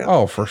 grand.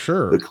 Oh, for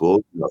sure. The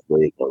clothes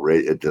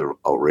it's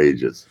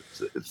outrageous.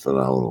 It's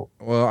phenomenal.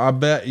 Well, I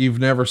bet you've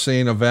never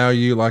seen a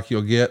value like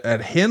you'll get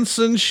at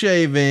Henson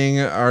Shaving,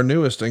 our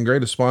newest and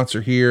greatest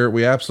sponsor here.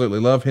 We absolutely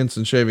love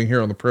Henson Shaving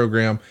here on the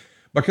program.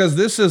 because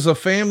this is a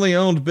family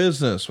owned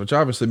business, which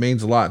obviously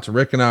means a lot to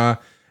Rick and I.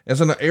 As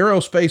an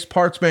aerospace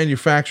parts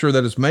manufacturer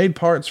that has made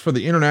parts for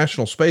the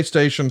International Space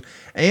Station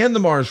and the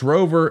Mars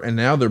rover, and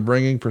now they're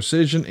bringing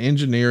precision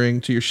engineering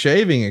to your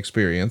shaving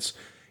experience.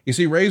 You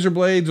see, razor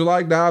blades are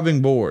like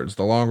diving boards.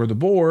 The longer the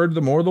board,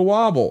 the more the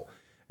wobble.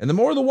 And the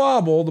more the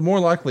wobble, the more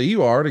likely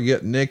you are to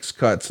get nicks,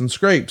 cuts, and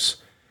scrapes.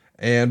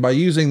 And by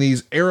using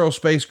these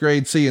aerospace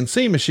grade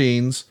CNC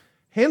machines,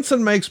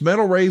 Henson makes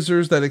metal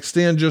razors that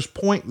extend just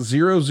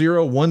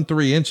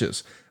 0.0013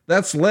 inches.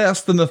 That's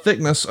less than the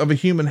thickness of a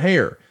human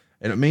hair.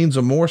 And it means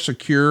a more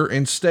secure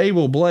and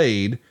stable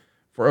blade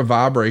for a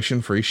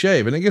vibration-free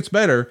shave. And it gets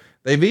better.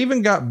 They've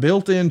even got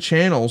built-in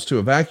channels to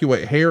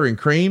evacuate hair and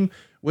cream,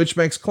 which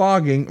makes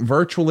clogging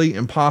virtually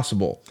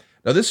impossible.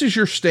 Now, this is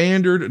your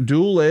standard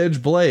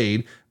dual-edge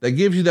blade that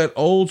gives you that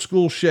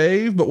old-school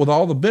shave, but with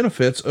all the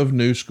benefits of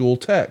new-school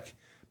tech.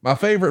 My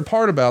favorite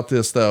part about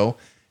this, though,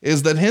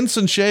 is that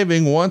Henson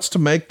Shaving wants to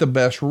make the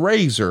best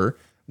razor,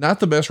 not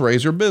the best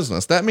razor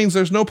business. That means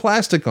there's no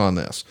plastic on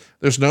this.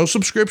 There's no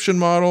subscription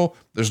model.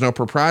 There's no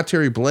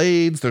proprietary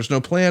blades. There's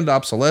no planned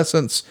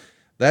obsolescence.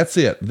 That's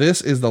it.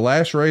 This is the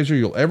last razor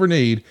you'll ever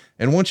need.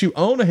 And once you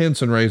own a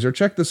Henson razor,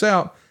 check this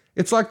out.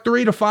 It's like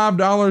 $3 to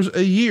 $5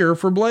 a year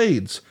for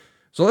blades.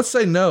 So let's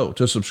say no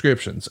to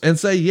subscriptions and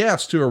say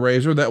yes to a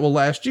razor that will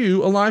last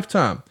you a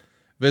lifetime.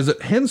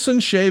 Visit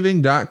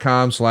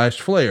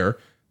hensonshaving.com/Flair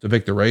to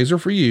pick the razor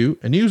for you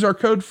and use our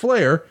code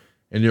FLAIR,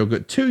 and you'll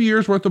get 2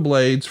 years worth of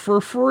blades for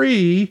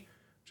free.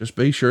 Just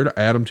be sure to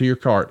add them to your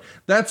cart.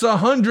 That's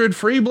 100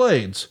 free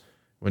blades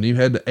when you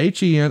head to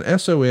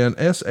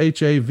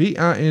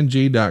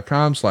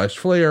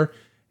hensonshaving.com/Flair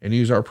and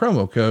use our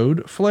promo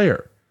code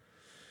FLAIR.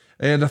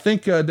 And I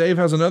think Dave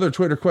has another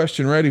Twitter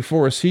question ready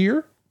for us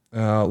here.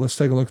 Let's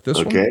take a look at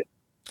this one.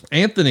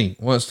 Anthony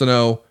wants to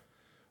know,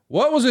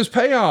 what was his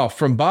payoff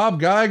from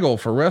Bob Geigel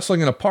for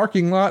wrestling in a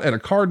parking lot at a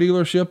car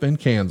dealership in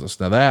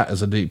Kansas? Now that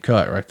is a deep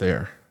cut right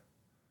there.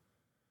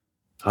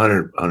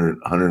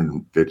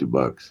 150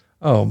 bucks.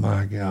 Oh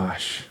my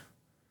gosh.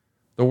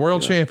 The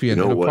world champion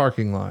in a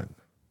parking lot.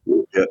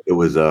 It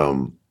was,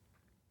 in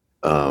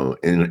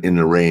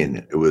the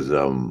rain. It was,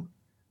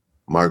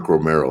 Mark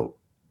Romero,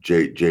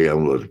 Jay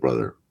Umlo's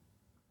brother.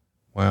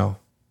 Wow.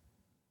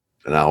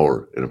 An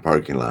hour in a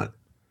parking lot.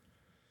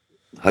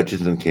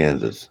 Hutchinson,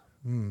 Kansas.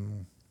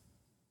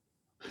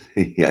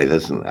 Yeah,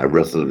 listen, I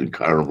wrestled in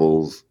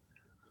carnivals,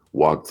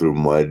 walked through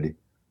mud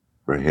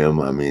for him.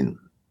 I mean,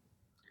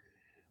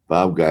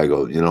 Bob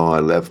Geigel, I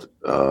left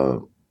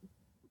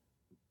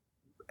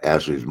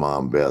Ashley's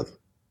mom, Beth,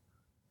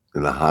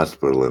 in the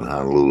hospital in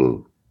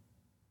Honolulu.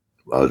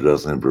 I was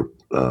wrestling for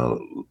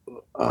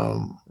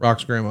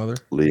Rock's grandmother,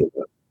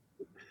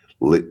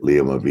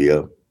 Leah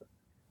Mavia,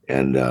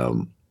 and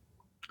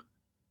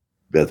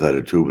Beth had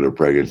a tubular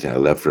pregnancy. I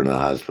left her in the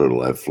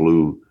hospital. I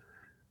flew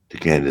to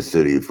Kansas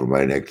City for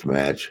my next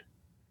match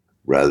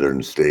rather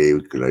than stay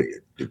because I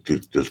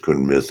just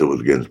couldn't miss. It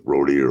was against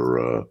Brody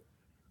or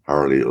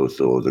Harley.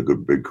 So it was a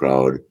good big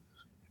crowd,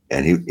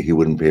 and he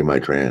wouldn't pay my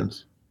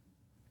trans.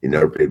 He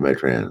never paid my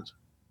trans.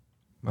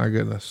 My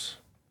goodness.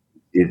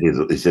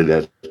 He said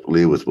that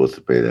Lee was supposed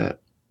to pay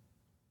that.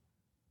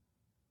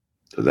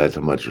 So that's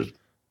how much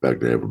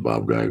respect I have for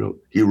Bob Geigel.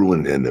 He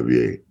ruined the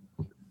NWA.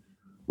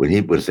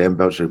 When Sam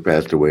Belcher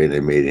passed away and they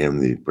made him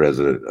the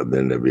president of the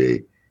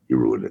NWA, he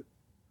ruined it.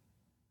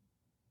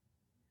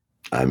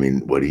 I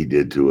mean, what he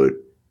did to it,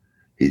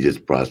 he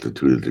just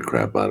prostituted the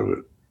crap out of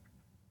it.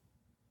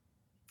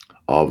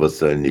 All of a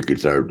sudden, you could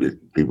start,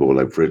 people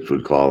like Fritz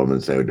would call him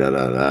and say,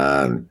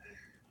 da-da-da, and,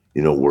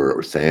 where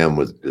Sam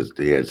was just,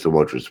 he had so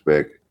much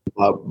respect.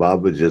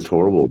 Bob was just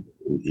horrible.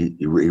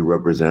 He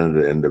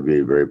represented the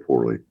NWA very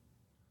poorly.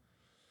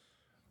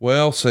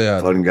 Well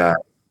said. Fun guy,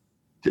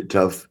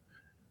 tough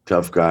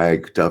guy,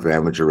 tough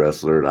amateur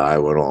wrestler at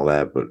Iowa and all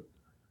that, but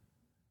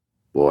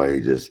boy,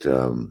 he just,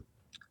 when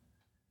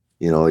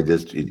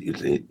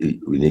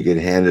you get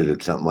handed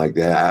at something like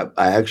that,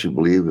 I actually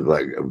believe if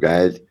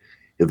guys,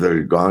 if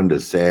they'd gone to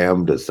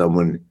Sam, to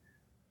someone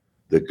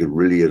that could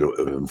really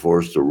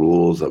enforce the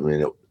rules, I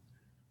mean,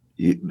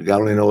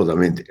 God only knows. I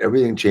mean,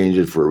 everything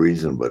changes for a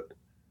reason, but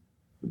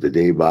the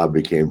day Bob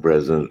became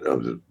president,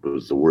 it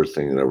was the worst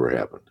thing that ever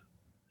happened.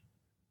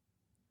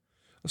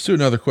 Let's do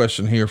another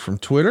question here from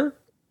Twitter.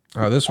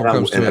 This one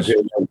comes to us.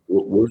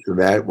 Worse than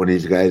that, when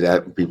these guys,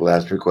 people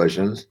ask me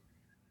questions,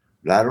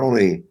 not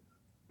only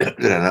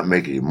did I not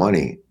make any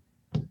money,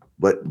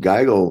 but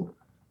Geigel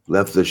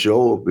left the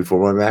show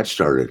before my match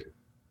started.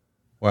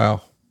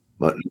 Wow.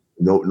 But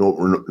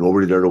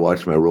nobody there to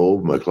watch my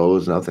robe, my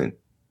clothes, nothing.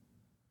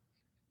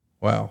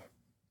 Wow.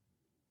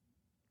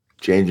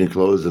 Changing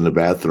clothes in the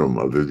bathroom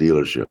of the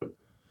dealership.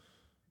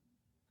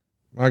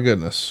 My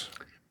goodness.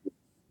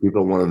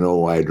 People want to know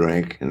why I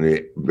drank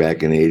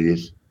back in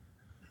the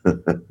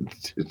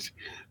 80s.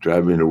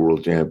 Driving the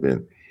world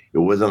champion. It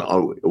wasn't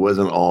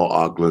all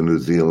Auckland, New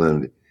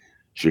Zealand,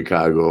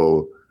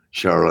 Chicago,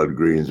 Charlotte,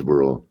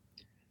 Greensboro.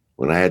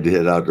 when I had to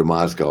head out to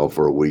Moscow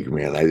for a week,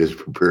 man, I just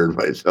prepared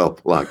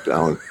myself, locked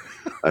down.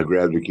 I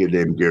grabbed a kid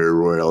named Gary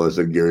Royal. I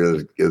said, Gary,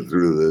 let's get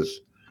through this.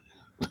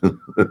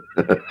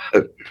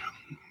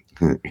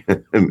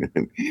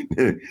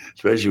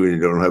 Especially when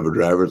you don't have a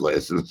driver's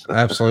license.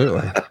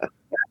 Absolutely.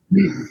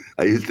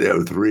 I used to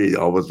have 3.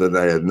 All of a sudden,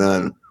 I had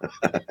none.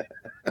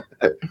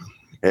 I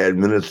had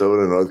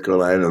Minnesota, North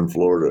Carolina, and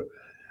Florida.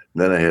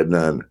 And then I had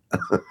none.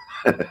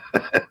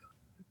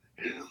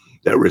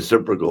 That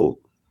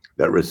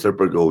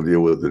reciprocal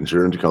deal with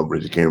insurance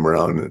companies came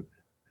around, and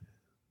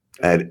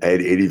I had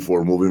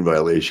 84 moving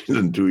violations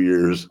in 2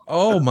 years.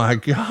 Oh my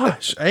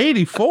gosh,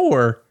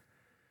 84.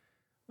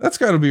 That's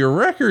got to be a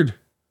record.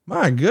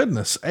 My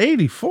goodness,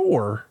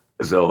 84.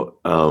 So,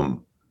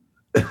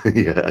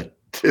 yeah,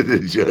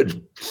 the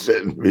judge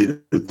sentenced me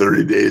to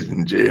 30 days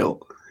in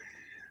jail.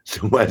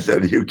 So I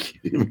said, are you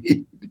kidding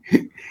me?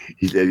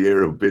 He said,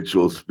 you're a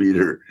habitual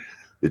speeder.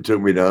 They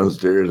took me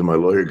downstairs, and my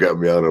lawyer got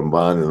me out on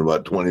bond in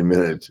about 20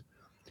 minutes.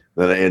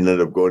 Then I ended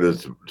up going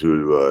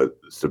to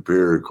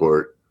Superior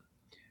Court,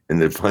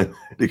 and the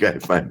guy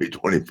fined me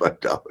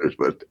 $25.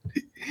 But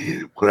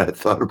when I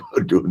thought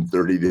about doing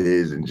 30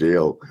 days in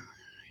jail,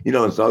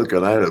 in South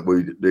Carolina,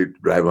 they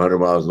drive 100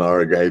 miles an hour.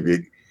 A guy,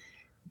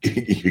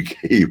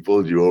 he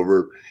pulled you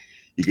over,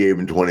 you gave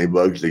him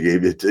 $20. They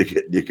gave you a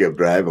ticket. You kept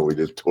driving. We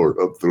just tore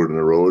it up, threw it in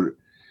the road.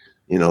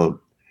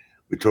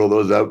 We tore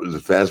those up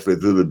as fast as we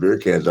threw the beer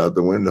cans out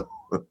the window.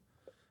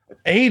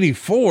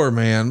 84,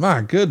 man.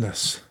 My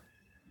goodness.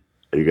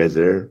 Are you guys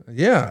there?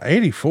 Yeah.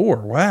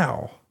 84.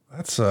 Wow.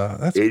 That's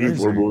 84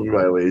 crazy. moving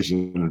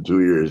violations in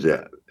 2 years.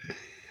 Yeah.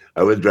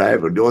 I was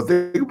driving. Don't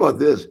think about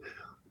this.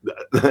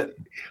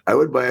 I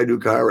would buy a new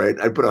car, right?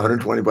 I'd put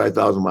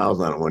 125,000 miles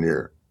on it 1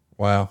 year.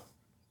 Wow.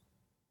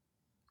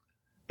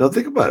 Don't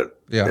think about it.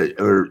 Yeah.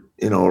 Or,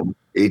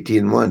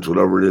 18 months,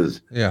 whatever it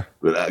is. Yeah.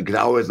 But I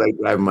always liked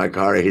driving my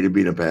car. I hated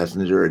being a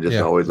passenger. I just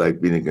always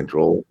liked being in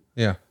control.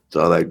 Yeah. So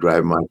I like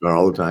driving my car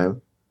all the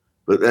time.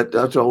 But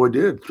that's all we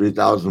did,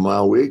 3,000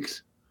 mile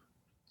weeks.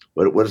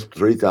 But what's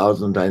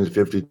 3,000 times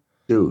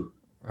 52?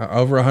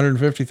 Over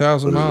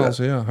 150,000 miles.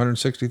 Yeah.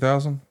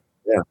 160,000.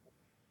 Yeah.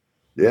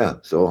 Yeah.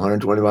 So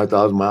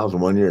 125,000 miles in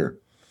 1 year.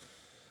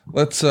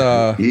 Let's,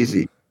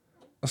 easy.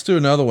 Let's do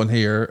another one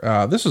here.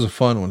 This is a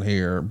fun one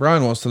here.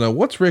 Brian wants to know,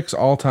 what's Rick's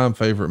all-time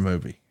favorite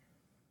movie?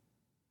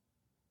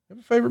 You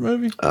have a favorite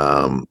movie?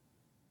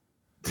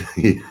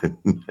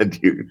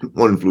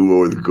 One Flew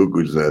Over the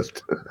Cuckoo's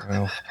Nest.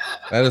 Well,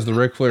 that is the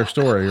Ric Flair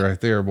story right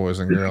there, boys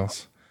and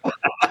girls.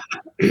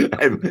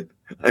 I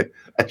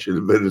should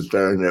have been a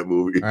star in that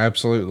movie.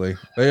 Absolutely.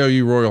 They owe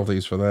you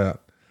royalties for that.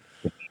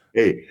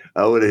 Hey,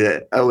 I would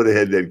have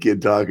had that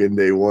kid talking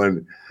day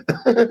one.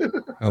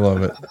 I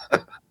love it.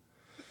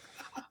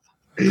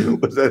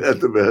 Was that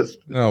the best?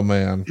 Oh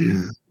man.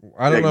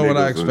 I don't know what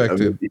I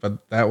expected,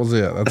 but that was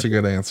it. That's a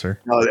good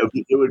answer. No,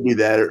 it would be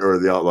that or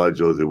the Outlaw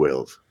Josie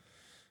Wales.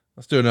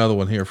 Let's do another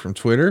one here from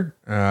Twitter.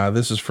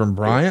 This is from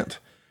Bryant.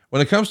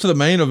 When it comes to the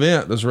main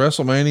event, does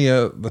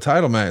WrestleMania, the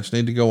title match,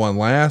 need to go on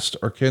last,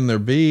 or can there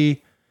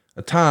be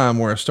a time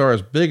where a star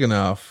is big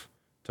enough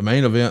to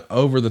main event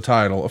over the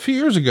title? A few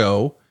years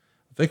ago,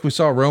 I think we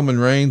saw Roman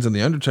Reigns and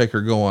The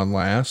Undertaker go on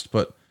last,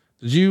 but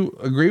did you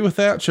agree with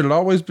that? Should it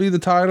always be the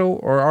title,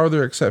 or are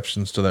there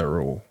exceptions to that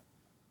rule?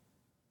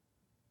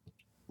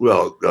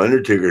 Well, The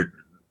Undertaker,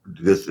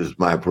 this is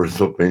my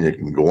personal opinion,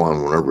 can go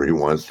on whenever he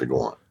wants to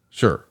go on.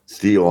 Sure.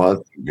 Steve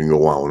Austin can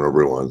go on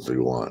whenever he wants to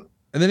go on.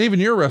 And then even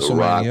your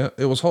WrestleMania,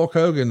 it was Hulk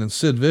Hogan and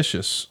Sid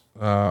Vicious.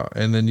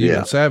 And then you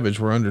and Savage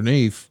were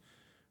underneath.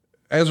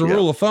 As a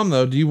rule of thumb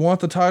though, do you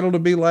want the title to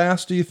be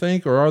last, do you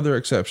think, or are there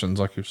exceptions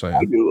like you're saying?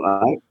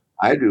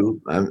 I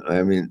do.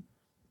 I mean,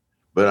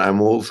 but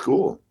I'm old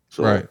school.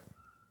 So, right.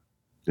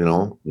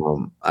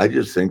 I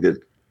just think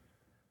that,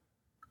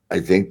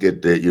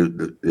 that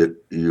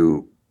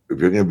you, if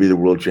you're going to be the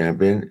world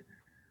champion,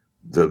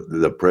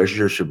 the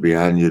pressure should be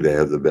on you to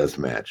have the best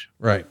match.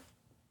 Right.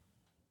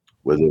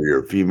 Whether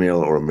you're a female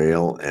or a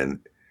male, and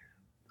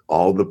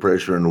all the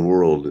pressure in the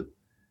world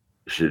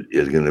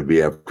is going to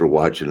be after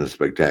watching a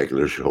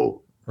spectacular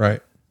show. Right.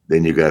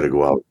 Then you got to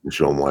go out and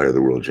show them why you're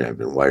the world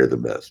champion, why you're the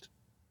best.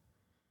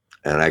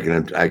 And I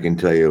can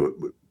tell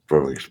you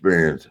from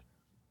experience,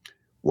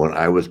 when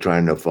I was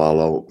trying to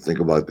think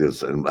about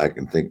this, and I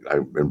can think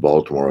in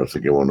Baltimore, I was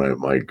thinking one night,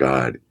 my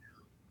God,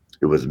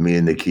 it was me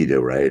and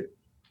Nikita, right?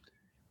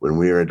 When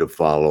we had to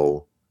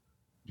follow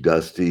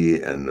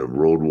Dusty and the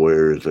Road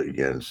Warriors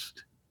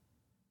against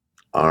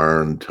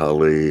Arn,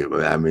 Tully.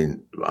 I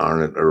mean,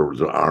 then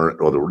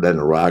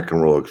the Rock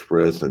and Roll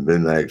Express and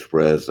Midnight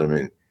Express. I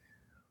mean,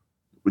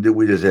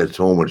 we just had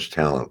so much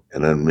talent.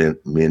 And then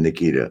me and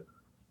Nikita.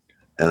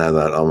 And I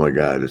thought, oh my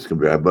God, it's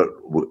gonna be. But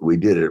we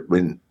did it.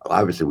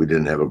 Obviously, we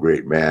didn't have a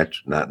great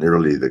match, not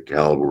nearly the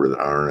caliber that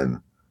Arn and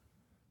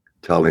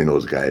Tully and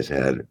those guys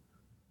had.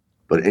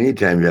 But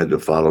anytime you had to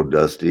follow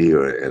Dusty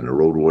and the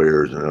Road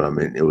Warriors, and I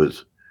mean, it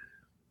was,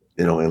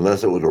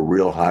 unless it was a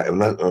real high.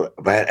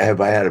 If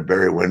I had a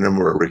Barry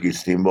Windham or a Ricky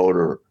Steamboat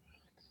or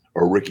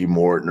Ricky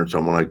Morton or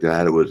someone like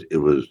that, it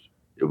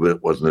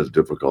wasn't as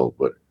difficult.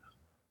 But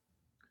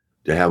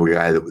to have a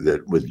guy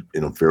that was,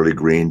 fairly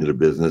green to the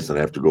business and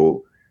have to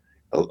go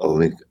a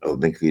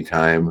lengthy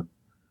time.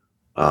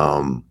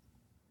 Um,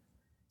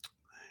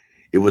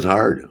 it was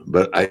hard,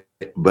 but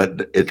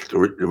it's the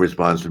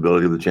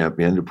responsibility of the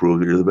champion to prove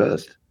that you're the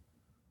best.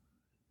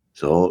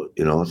 So,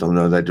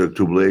 sometimes I took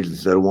 2 blades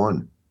instead of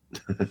 1.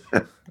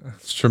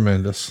 It's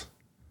tremendous.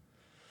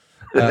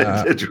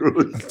 That's the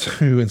truth.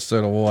 2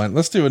 instead of 1.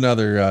 Let's do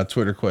another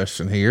Twitter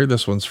question here.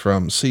 This one's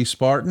from C.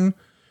 Spartan.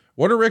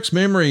 What are Rick's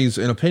memories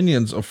and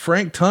opinions of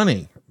Frank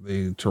Tunney,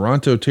 the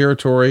Toronto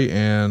Territory,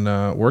 and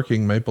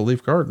working Maple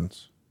Leaf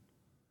Gardens?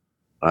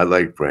 I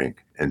like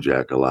Frank and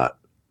Jack a lot.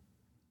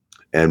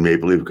 And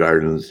Maple Leaf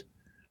Gardens,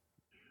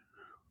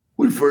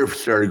 we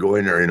first started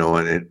going there,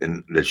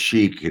 and the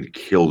Sheik had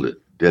killed it,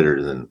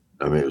 deader than,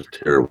 it was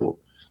terrible.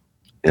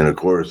 And of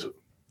course,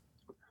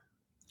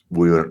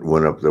 we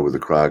went up there with the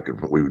Croc,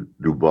 and we would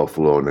do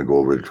Buffalo and then go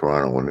over to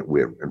Toronto.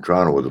 And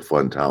Toronto was a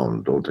fun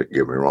town, don't get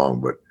me wrong,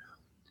 but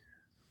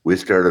we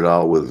started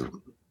out with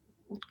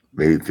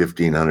maybe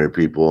 1,500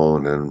 people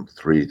and then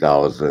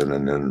 3,000.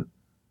 And then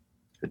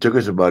it took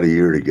us about a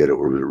year to get it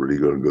where it was really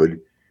going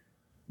good.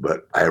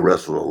 But I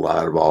wrestled a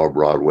lot of our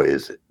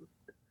Broadways,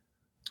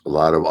 a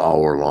lot of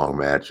hour-long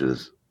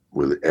matches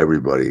with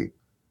everybody,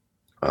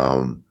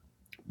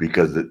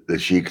 because the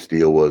Sheik's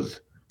deal was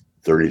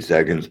 30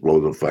 seconds, blow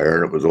the fire,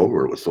 and it was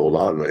over. It was sold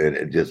out, and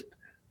it just,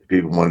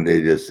 people one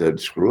day just said,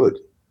 screw it,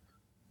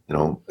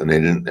 and they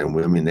didn't,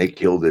 and they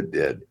killed it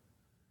dead.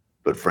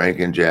 But Frank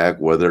and Jack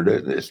weathered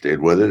it, and they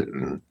stayed with it,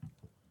 and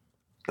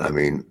I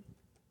can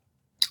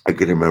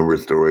remember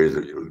stories.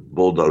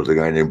 Bulldog, a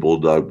guy named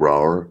Bulldog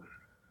Brower,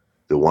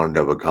 that wanted to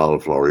have a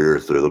cauliflower ear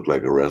so he looked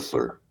like a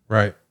wrestler.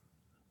 Right.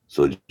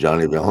 So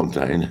Johnny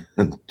Valentine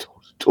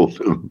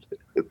told him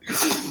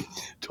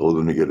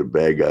to get a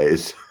bag of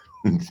ice.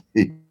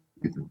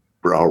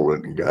 Brower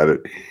went and got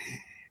it,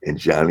 and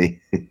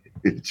Johnny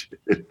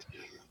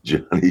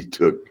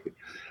took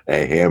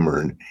a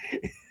hammer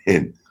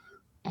and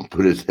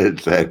put his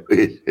head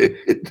sideways and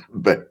hit the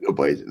bag of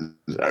ice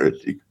as hard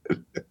as he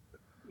could.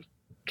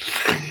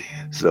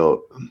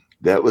 So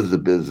that was the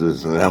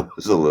business, and that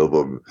was a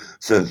little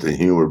sense of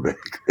humor back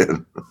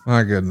then.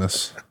 My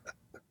goodness.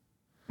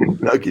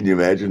 Now, can you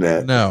imagine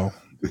that? No.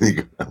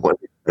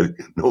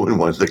 No one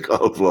wants to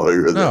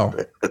cauliflower.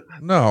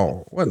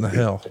 No. What in the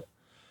hell?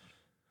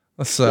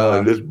 Let's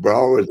this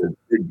Brown was a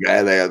big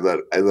guy. I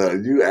thought, are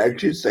you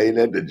actually saying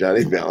that to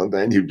Johnny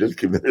Valentine? You just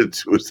committed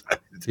suicide.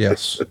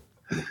 Yes.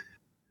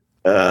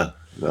 No,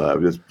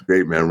 just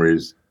great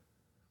memories.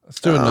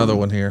 Let's do another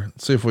one here.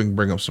 Let's see if we can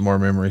bring up some more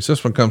memories.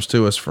 This one comes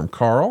to us from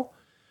Carl.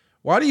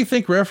 Why do you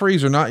think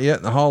referees are not yet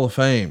in the Hall of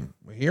Fame?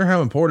 We hear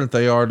how important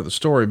they are to the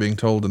story being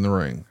told in the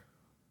ring.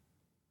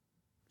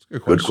 It's a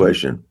good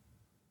question.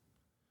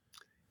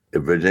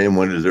 If there's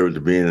anyone who deserves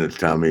to be in it, it's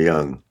Tommy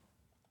Young.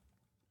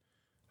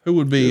 Who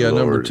would be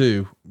number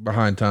 2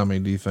 behind Tommy,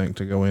 do you think,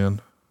 to go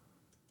in?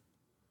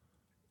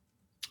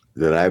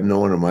 That I've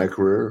known in my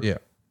career? Yeah.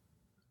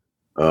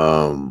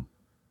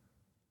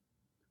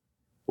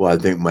 Well, I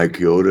think Mike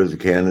Chioda is a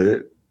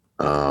candidate.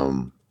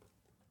 I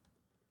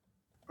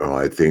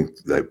think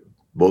that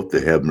both the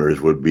Hebners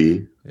would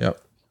be.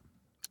 Yep.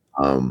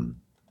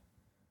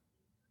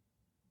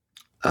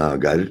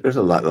 Guys, there's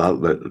a lot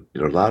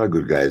of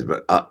good guys,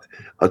 but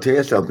I'll tell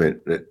you something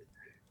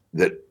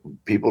that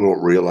people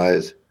don't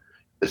realize,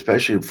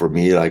 especially for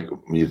me, like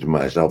using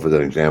myself as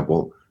an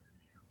example.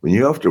 When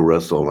you have to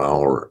wrestle an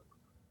hour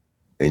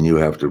and you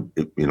have to,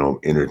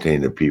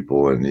 entertain the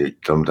people, and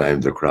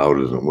sometimes the crowd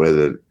isn't with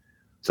it.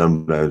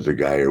 Sometimes the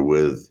guy you're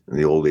with, in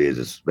the old days,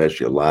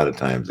 especially a lot of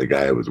times, the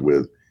guy I was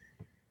with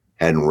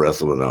hadn't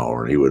wrestled an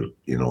hour, and he would,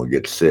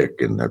 get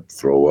sick and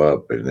throw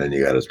up, and then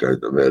you got to start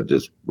the match.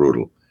 Just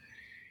brutal.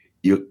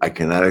 I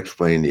cannot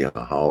explain to you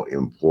how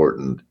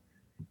important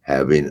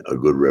having a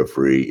good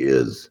referee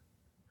is.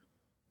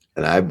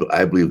 And I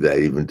believe that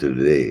even to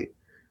today,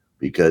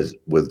 because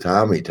with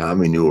Tommy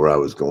knew where I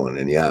was going,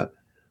 and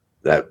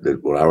that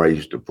I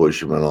used to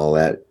push him and all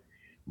that.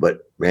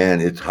 But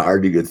man, it's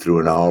hard to get through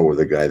an hour with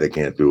a guy that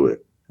can't do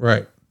it.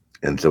 Right.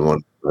 And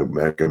someone,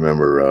 I can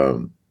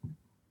remember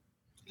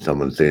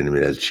someone saying to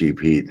me, "That's cheap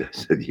heat." I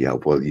said, "Yeah,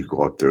 well, you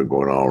go up there and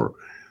go an hour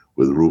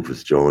with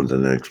Rufus Jones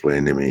and then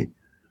explain to me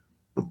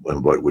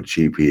what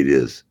cheap heat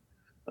is."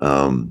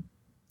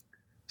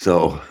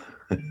 So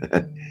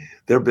there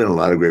have been a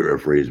lot of great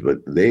referees, but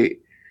they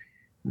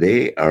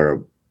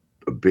are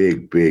a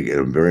big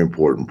and very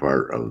important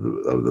part of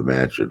the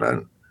match,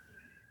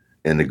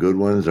 and the good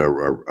ones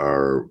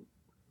are.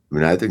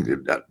 I think the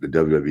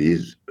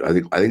WWE's. I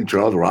think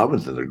Charles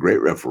Robinson's a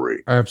great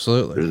referee.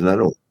 Absolutely. There's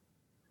another one.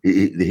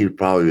 He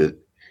probably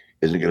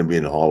isn't going to be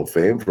in the Hall of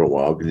Fame for a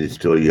while because he's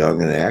still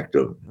young and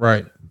active.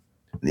 Right.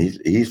 And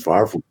he's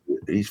far from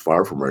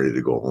ready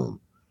to go home.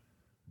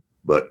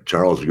 But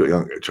Charles is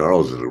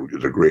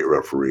a great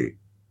referee.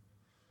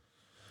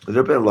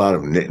 There's been a lot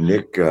of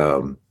Nick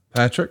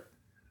Patrick.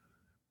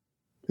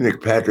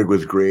 Nick Patrick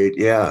was great.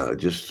 Yeah,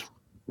 just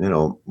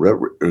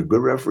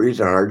good referees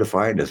are hard to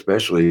find,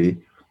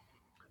 especially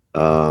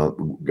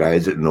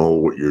guys that know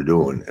what you're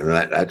doing. And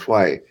that's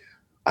why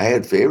I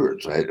had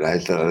favorites. I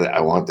said, I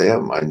want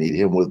them. I need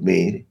him with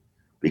me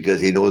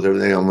because he knows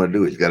everything I'm going to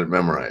do. He's got it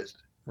memorized.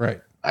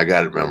 Right. I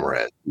got it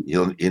memorized. He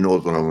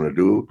knows what I'm going to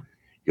do.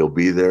 He'll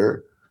be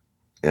there.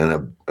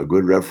 And a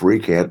good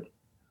referee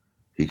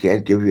he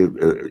can't give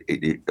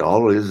you,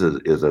 all it is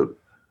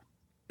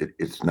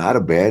it's not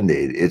a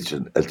Band-Aid. It's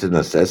a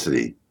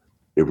necessity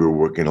if you're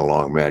working a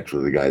long match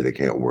with a guy that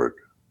can't work.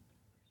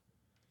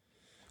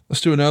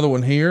 Let's do another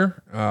one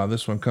here.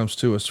 This one comes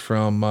to us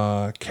from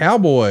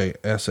Cowboy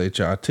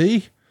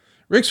SHIT.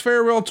 Rick's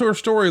farewell tour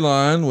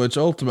storyline, which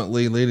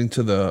ultimately leading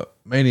to the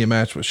Mania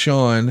match with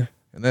Shawn.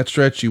 In that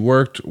stretch, you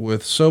worked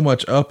with so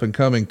much up and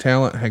coming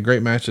talent, had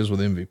great matches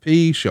with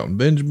MVP, Shelton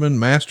Benjamin,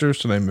 Masters,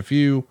 to name a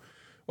few.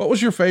 What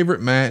was your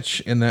favorite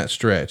match in that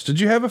stretch? Did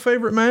you have a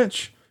favorite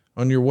match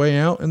on your way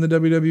out in the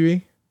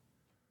WWE?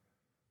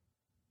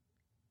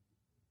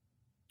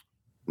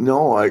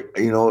 No,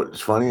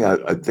 it's funny.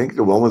 I think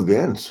the one with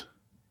Vince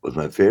was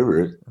my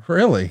favorite.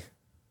 Really?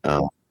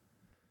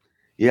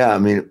 Yeah. I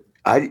mean,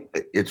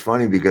 it's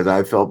funny because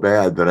I felt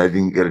bad that I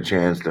didn't get a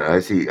chance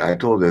I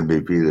told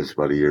MVP this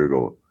about a year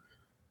ago.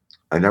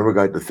 I never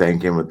got to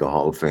thank him at the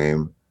Hall of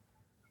Fame.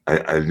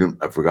 I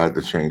forgot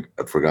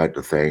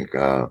to thank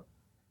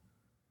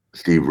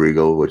Steve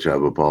Regal, which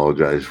I've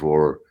apologized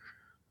for.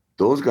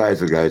 Those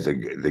guys are guys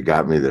that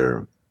got me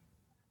there.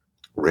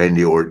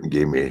 Randy Orton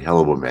gave me a hell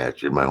of a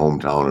match in my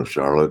hometown of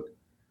Charlotte.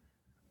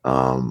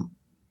 And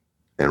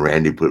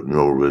Randy put me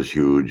over, was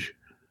huge.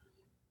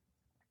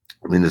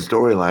 I mean, the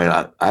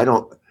storyline, I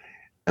don't,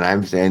 and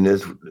I'm saying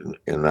this,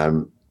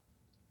 and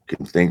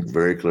can think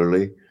very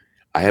clearly.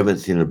 I haven't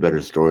seen a better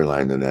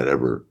storyline than that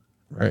ever.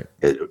 Right.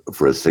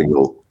 For a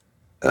single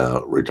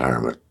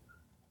retirement.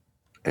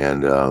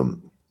 And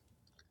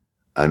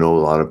I know a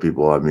lot of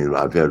people, I mean,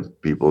 I've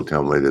had people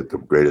tell me that the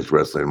greatest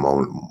wrestling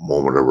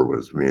moment ever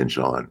was me and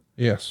Shawn.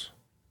 Yes.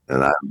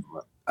 And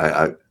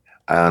I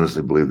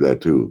honestly believe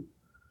that too,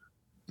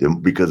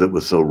 because it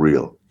was so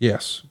real.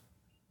 Yes.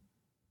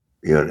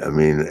 I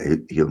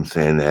mean, him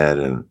saying that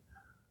and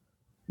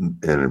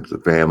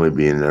the family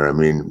being there. I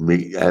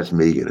mean, ask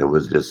Megan,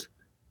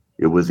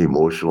 it was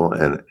emotional,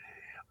 and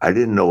I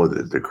didn't know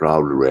that the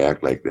crowd would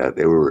react like that.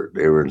 They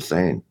were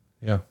insane.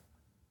 Yeah.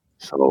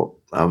 So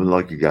I'm a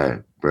lucky guy,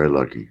 very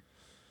lucky.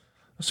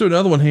 Let's do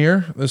another one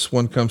here. This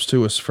one comes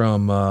to us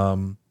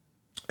from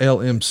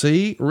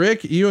LMC.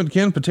 Rick, you and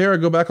Ken Patera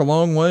go back a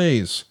long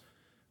ways.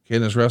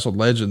 Ken has wrestled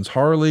legends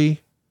Harley,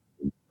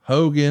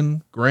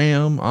 Hogan,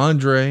 Graham,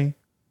 Andre,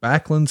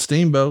 Backlund,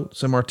 Steamboat,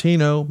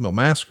 Sammartino, Mil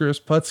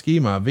Mascaras, Putski,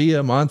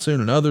 Maivia, Monsoon,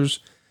 and others.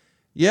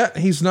 Yet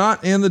he's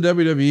not in the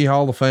WWE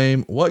Hall of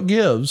Fame. What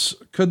gives?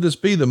 Could this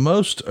be the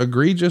most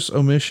egregious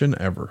omission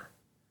ever?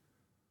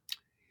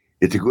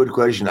 It's a good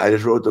question. I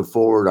just wrote the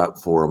foreword up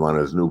for him on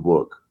his new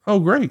book. Oh,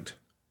 great.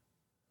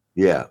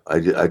 Yeah,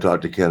 I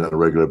talk to Ken on a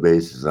regular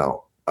basis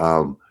now.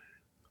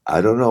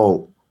 I don't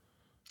know.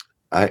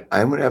 I'm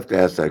going to have to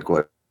ask that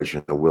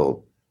question to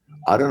Will.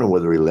 I don't know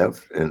whether he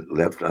left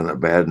on a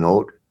bad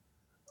note.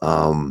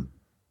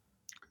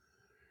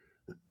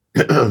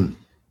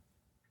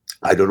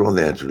 I don't know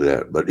the answer to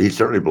that, but he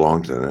certainly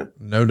belongs in it.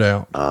 No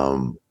doubt.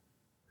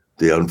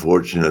 The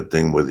unfortunate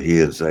thing with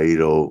he and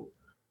Saito,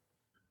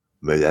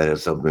 maybe that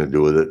has something to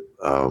do with it.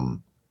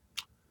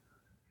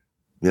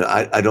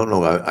 I don't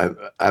know.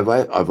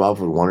 I've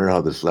often wondered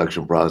how the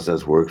selection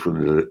process works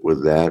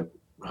with that,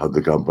 how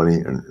the company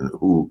and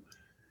who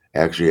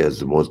actually has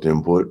the most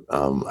input.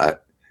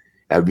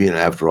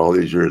 After all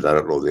these years, I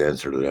don't know the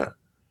answer to that,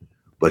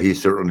 but he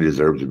certainly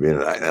deserves to be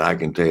in it. And I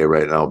can tell you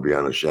right now,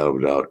 beyond a shadow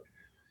of a doubt,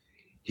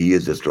 he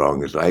is the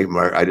strongest. I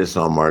just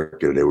saw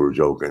Mark today. They were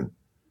joking.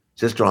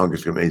 It's the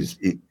strongest. I mean,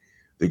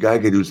 the guy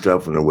can do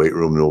stuff in the weight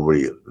room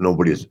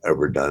nobody has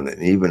ever done.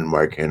 And even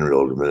Mark Henry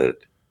will admit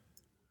it.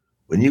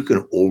 When you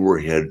can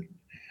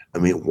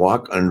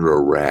walk under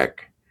a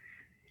rack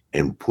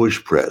and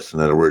push press. In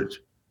other words,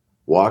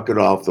 walk it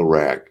off the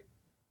rack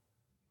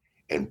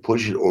and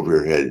push it over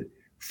your head,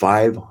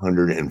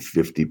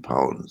 550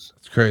 pounds.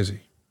 That's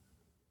crazy.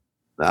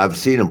 Now, I've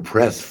seen him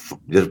press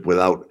just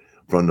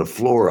from the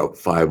floor up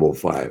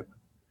 505.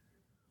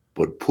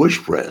 But push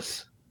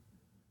press,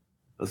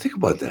 now think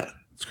about that.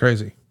 It's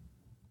crazy.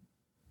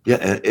 Yeah,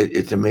 and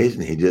it's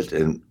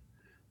amazing.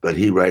 But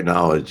he right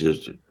now is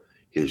just,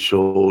 his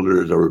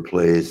shoulders are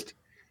replaced,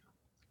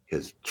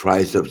 his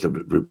triceps have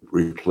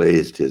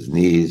replaced, his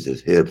knees,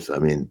 his hips. I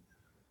mean,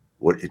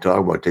 what you talk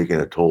about taking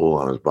a toll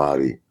on his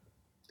body.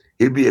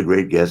 He'd be a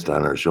great guest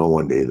on our show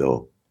one day,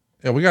 though.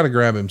 Yeah, we got to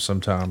grab him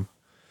sometime.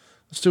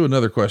 Let's do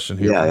another question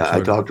here. Yeah,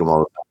 I talked to him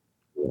all the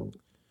time.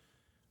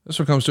 This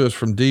one comes to us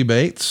from D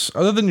Bates.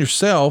 Other than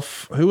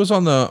yourself, who was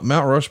on the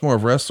Mount Rushmore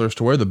of wrestlers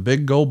to wear the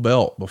big gold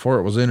belt before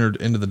it was entered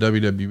into the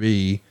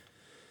WWE?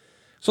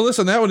 So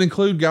listen, that would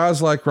include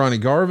guys like Ronnie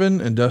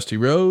Garvin and Dusty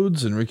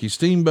Rhodes and Ricky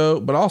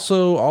Steamboat, but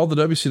also all the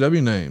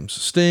WCW names: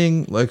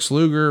 Sting, Lex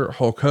Luger,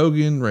 Hulk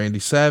Hogan, Randy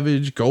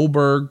Savage,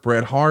 Goldberg,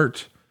 Bret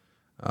Hart,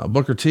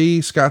 Booker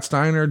T, Scott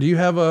Steiner. Do you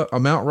have a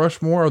Mount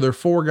Rushmore? Are there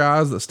four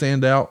guys that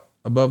stand out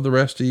above the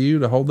rest of you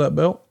to hold that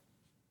belt?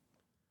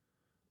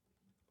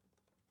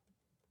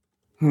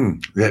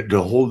 That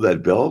to hold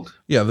that belt?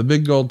 Yeah, the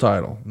big gold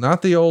title,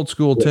 not the old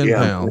school 10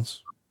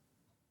 pounds.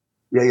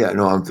 Yeah.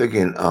 No, I'm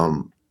thinking,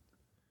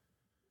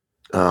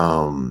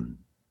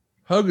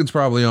 Hogan's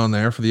probably on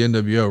there for the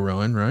NWO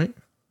run, right?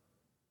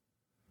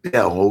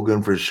 Yeah,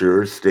 Hogan for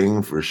sure,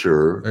 Sting for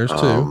sure. There's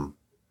two.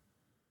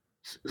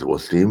 Well,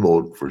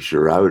 Steamboat for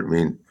sure.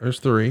 There's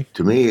three.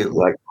 To me,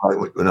 like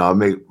I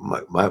make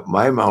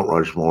my Mount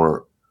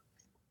Rushmore,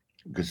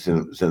 because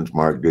since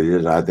Mark did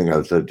his, I think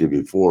I've said to you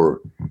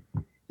before,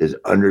 is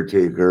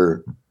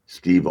Undertaker,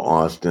 Steve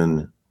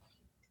Austin,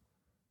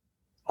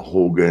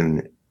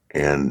 Hogan,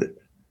 and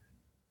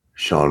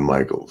Shawn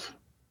Michaels.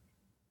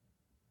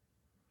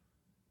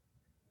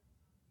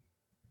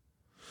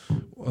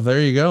 Well,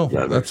 there you go.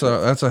 Yeah, that's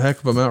a heck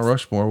of a Mount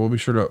Rushmore. We'll be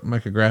sure to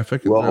make a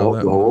graphic. And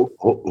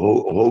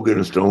Hogan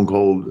and Stone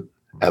Cold,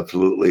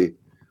 absolutely.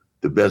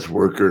 The best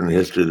worker in the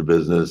history of the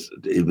business,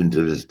 even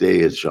to this day,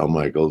 is Shawn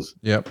Michaels.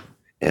 Yep.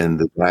 And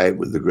the guy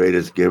with the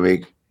greatest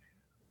gimmick,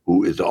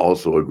 who is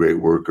also a great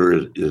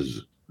worker,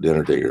 is The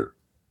Undertaker.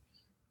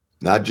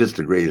 Not just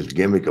the greatest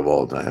gimmick of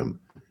all time,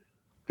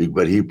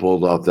 but he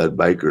pulled off that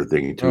biker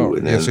thing too. Oh,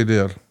 and yes, he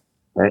did.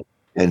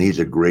 And he's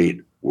a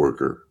great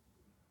worker.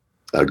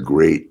 A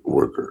great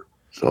worker.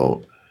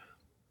 So,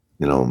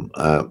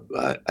 I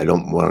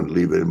don't want to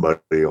leave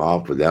anybody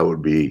off, but that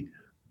would be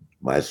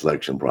my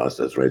selection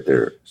process right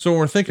there. So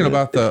we're thinking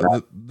about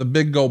the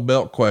big gold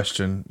belt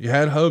question. You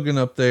had Hogan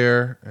up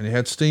there, and you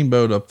had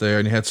Steamboat up there,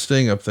 and you had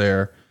Sting up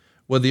there.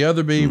 Would the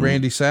other be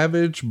Randy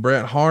Savage,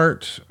 Bret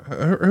Hart? Who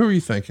are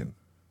you thinking?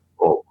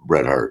 Oh,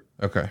 Bret Hart.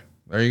 Okay,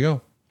 there you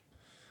go.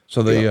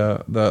 So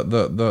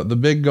the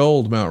big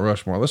gold Mount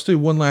Rushmore. Let's do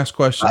one last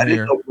question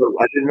here.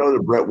 I didn't know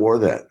that Bret wore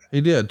that.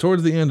 He did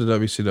towards the end of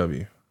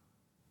WCW.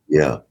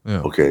 Yeah.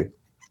 Okay.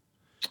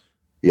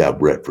 Yeah,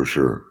 Bret for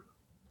sure.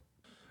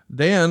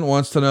 Dan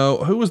wants to know,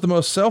 who was the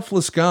most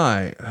selfless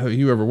guy who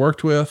you ever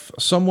worked with?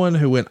 Someone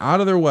who went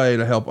out of their way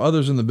to help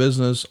others in the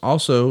business.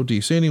 Also, do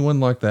you see anyone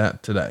like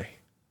that today?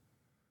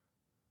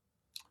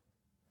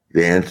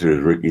 The answer is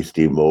Ricky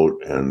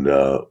Steamboat, and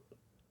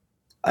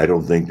I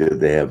don't think that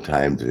they have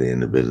time today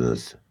in the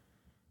business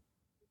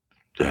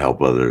to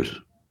help others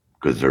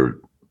because they're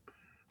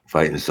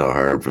fighting so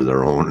hard for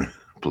their own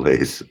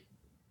place.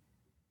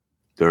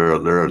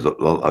 There's a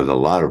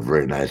lot of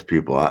very nice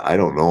people. I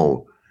don't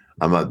know.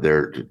 I'm not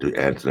there to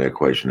answer that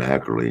question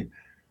accurately,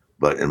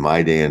 but in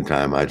my day and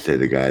time, I'd say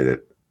the guy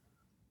that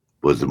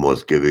was the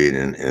most giving,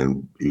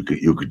 and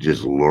you could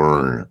just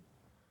learn,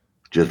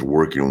 just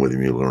working with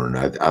him, you learn.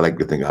 I like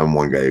to think I'm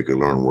one guy you could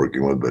learn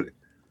working with, but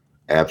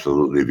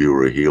absolutely, if you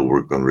were a heel,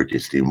 working on Ricky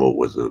Steamboat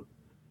was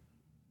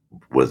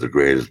the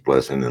greatest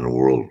blessing in the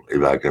world.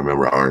 If I can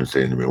remember Arn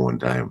saying to me one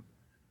time,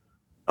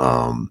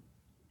 Arn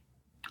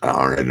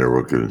had never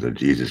worked with him, said,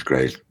 "Jesus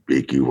Christ,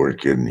 Beak, you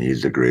weren't kidding.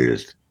 He's the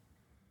greatest."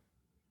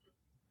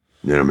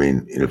 You know what I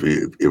mean? If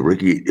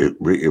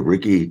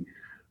Ricky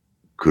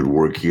could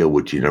work heel,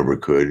 which he never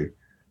could,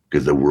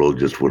 because the world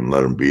just wouldn't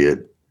let him be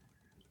it,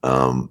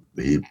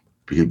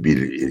 he'd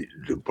be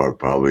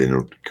probably in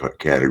a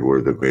category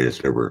of the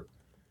greatest ever.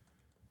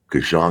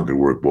 Because Shawn could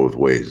work both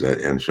ways,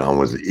 and Shawn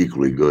was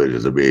equally good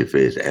as a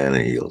babyface and a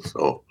heel.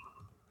 So,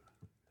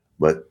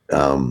 but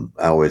I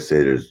always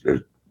say there's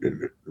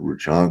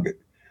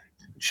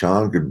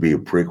Shawn could be a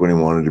prick when he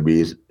wanted to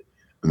be.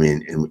 I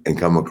mean, and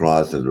come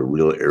across as a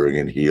real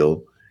arrogant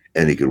heel,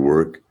 and he could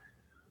work.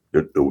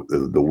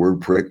 The word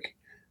prick,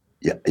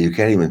 yeah, you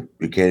can't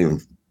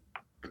even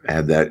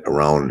have that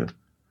around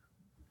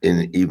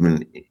in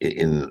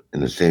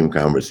the same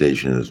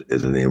conversation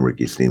as the name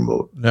Ricky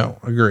Steamboat. No,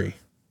 agree.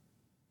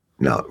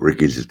 No,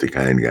 Ricky's just a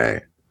kind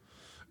guy.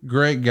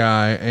 Great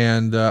guy.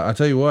 And I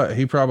tell you what,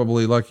 he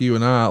probably, like you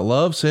and I,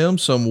 loves him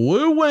some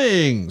Woo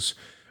Wings.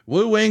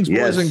 Woo Wings,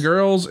 yes. Boys and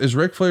Girls, is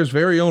Ric Flair's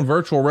very own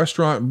virtual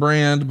restaurant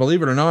brand.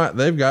 Believe it or not,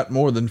 they've got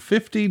more than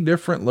 50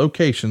 different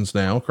locations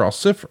now across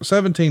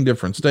 17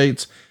 different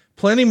states.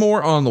 Plenty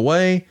more on the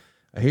way.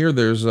 I hear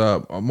there's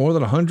more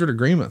than 100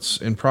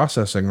 agreements in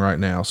processing right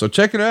now. So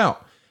check it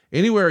out.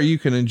 Anywhere you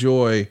can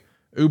enjoy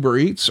Uber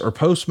Eats or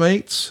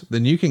Postmates,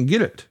 then you can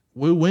get it.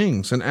 Woo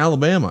Wings in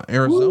Alabama,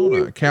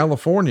 Arizona,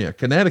 California,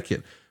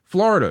 Connecticut,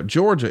 Florida,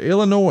 Georgia,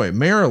 Illinois,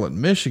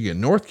 Maryland, Michigan,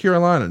 North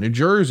Carolina, New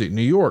Jersey,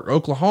 New York,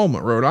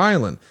 Oklahoma, Rhode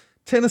Island,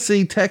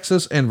 Tennessee,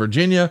 Texas, and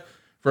Virginia.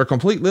 For a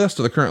complete list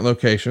of the current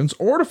locations,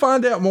 or to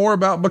find out more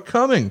about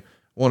becoming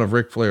one of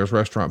Ric Flair's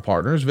restaurant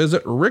partners,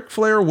 visit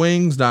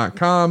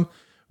ricflairwings.com.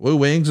 Woo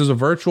Wings is a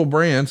virtual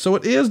brand, so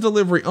it is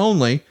delivery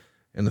only,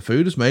 and the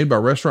food is made by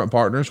restaurant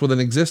partners with an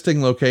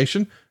existing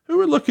location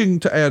who are looking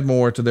to add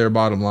more to their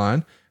bottom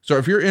line. So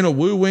if you're in a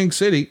Woo Wing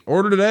city,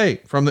 order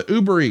today from the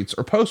Uber Eats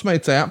or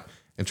Postmates app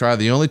and try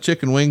the only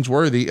chicken wings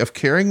worthy of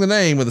carrying the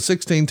name of the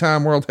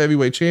 16-time world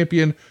heavyweight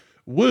champion,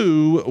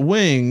 Woo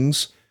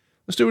Wings.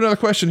 Let's do another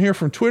question here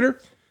from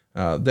Twitter.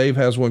 Dave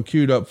has one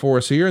queued up for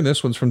us here, and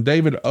this one's from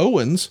David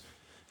Owens.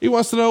 He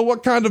wants to know,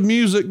 what kind of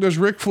music does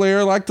Ric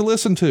Flair like to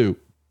listen to?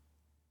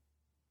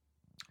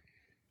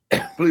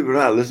 Believe it or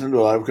not, I listen to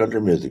a lot of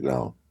country music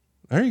now.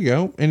 There you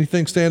go.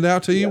 Anything stand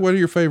out to you? Yeah. What are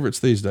your favorites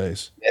these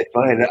days? It's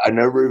funny. I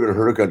never even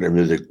heard of country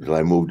music until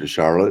I moved to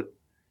Charlotte.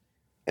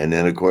 And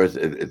then, of course,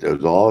 it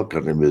was all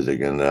country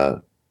music. And,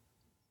 I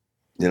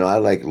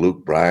like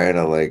Luke Bryan.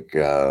 I like,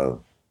 I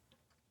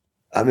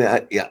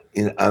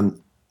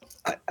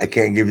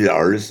can't give you the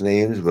artist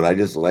names, but I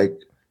just like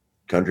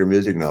country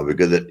music now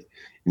because in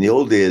the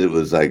old days, it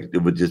was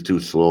just too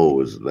slow. It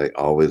was like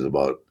always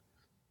about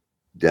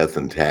death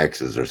and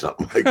taxes or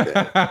something like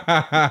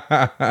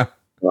that.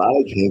 Well, I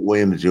like Hank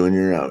Williams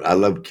Jr. I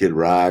love Kid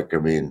Rock. I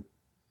mean,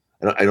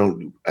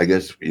 I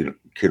guess,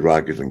 Kid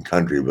Rock isn't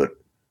country, but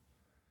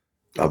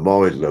I've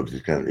always loved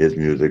his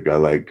music. I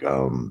like,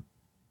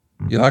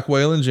 you like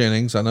Waylon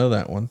Jennings. I know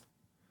that one.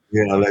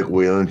 Yeah, I like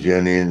Waylon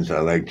Jennings. I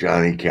like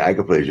Johnny Cash. I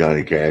could play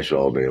Johnny Cash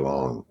all day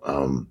long.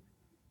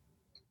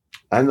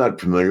 I'm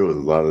not familiar with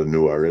a lot of the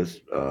new artists,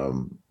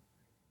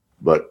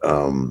 but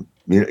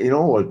you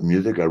know what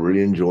music I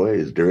really enjoy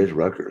is Darius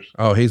Ruckers.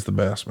 Oh, he's the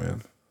best,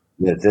 man.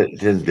 Yeah,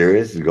 since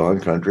Darius has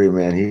gone country,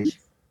 man,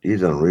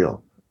 he's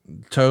unreal.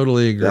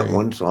 Totally agree. That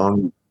one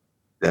song,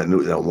 that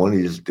one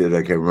he just did,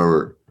 I can't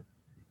remember.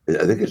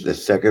 I think it's the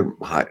second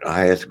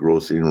highest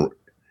grossing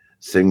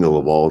single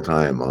of all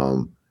time.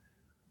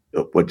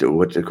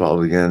 What's it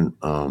called again?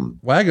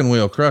 Wagon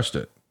Wheel crushed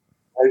it.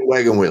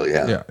 Wagon Wheel,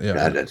 yeah. Yeah.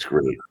 God, that's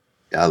great.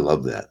 I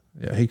love that.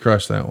 Yeah, he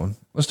crushed that one.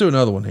 Let's do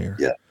another one here.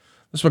 Yeah.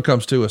 This one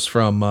comes to us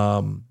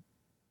from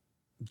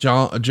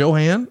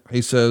Johan.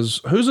 He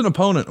says, who's an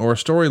opponent or a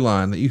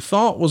storyline that you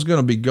thought was going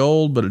to be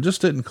gold, but it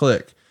just didn't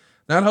click?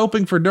 Not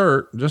hoping for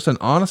dirt, just an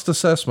honest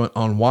assessment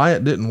on why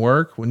it didn't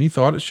work when you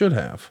thought it should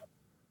have.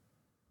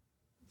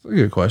 That's a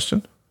good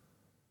question.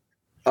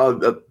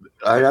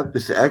 I have to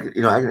say, I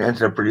can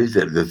answer that pretty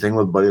easy. The thing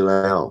with Buddy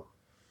Landell.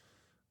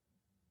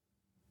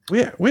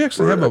 We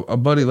actually have a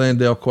Buddy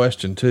Landell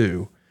question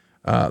too,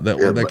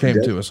 that came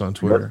to us on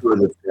Twitter.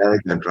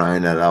 I'm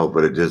trying that out,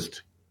 but it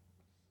just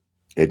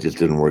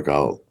didn't work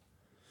out.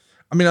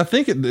 I mean, I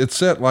think it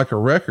set like a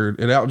record.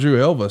 It outdrew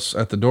Elvis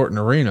at the Dorton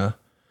Arena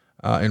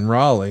in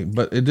Raleigh,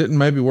 but it didn't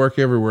maybe work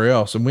everywhere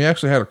else. And we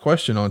actually had a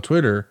question on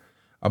Twitter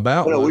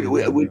about. Well, we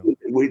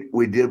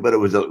did, but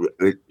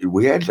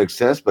we had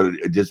success, but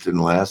it just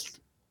didn't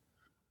last.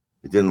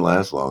 It didn't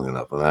last long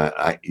enough,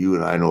 and you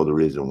and I know the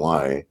reason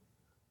why.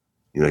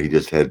 He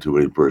just had too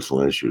many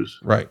personal issues.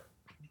 Right.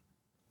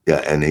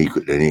 Yeah, and they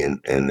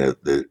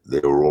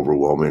were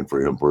overwhelming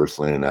for him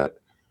personally, and that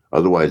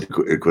otherwise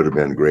it could have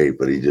been great,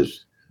 but he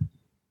just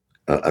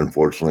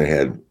unfortunately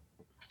had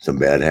some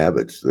bad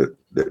habits that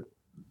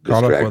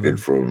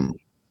distracted from.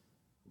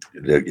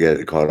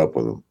 It caught up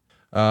with him.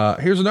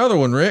 Here's another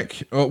one,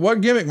 Rick.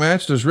 What gimmick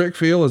match does Rick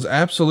feel is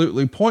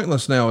absolutely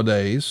pointless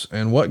nowadays?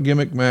 And what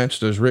gimmick match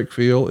does Rick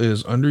feel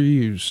is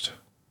underused?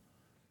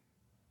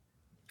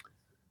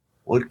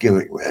 What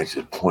gimmick match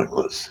is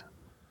pointless?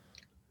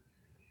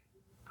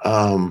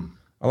 A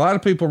lot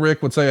of people,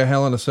 Rick, would say a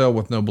Hell in a Cell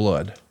with no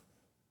blood.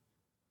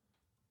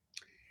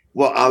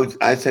 Well,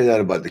 I'd say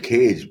that about the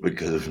cage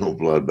because there's no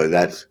blood, but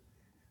that's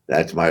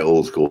my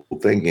old school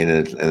thinking,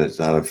 and it's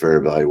not a fair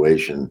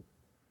evaluation.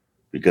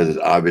 Because it's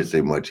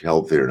obviously much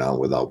healthier now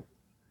without,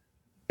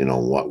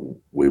 what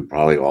we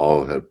probably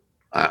all have.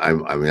 I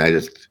mean,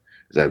 as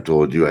I've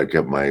told you, I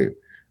kept my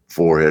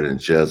forehead and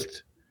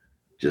chest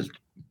just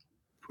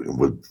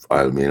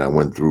I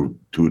went through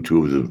 2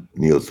 tubes of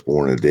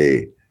Neosporin a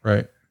day.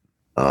 Right.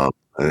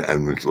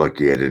 And it's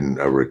lucky I didn't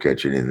ever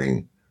catch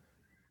anything.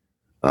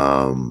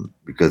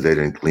 Because they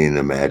didn't clean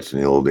the mats in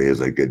the old days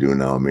like they do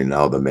now. I mean,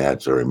 now the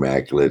mats are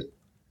immaculate.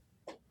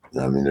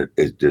 I mean,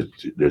 it's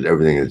just,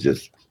 everything is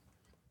just,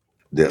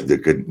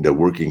 the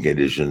working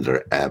conditions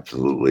are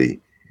absolutely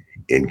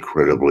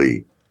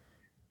incredibly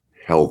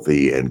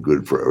healthy and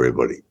good for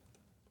everybody,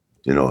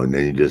 and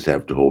then you just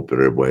have to hope that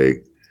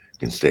everybody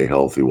can stay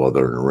healthy while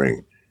they're in the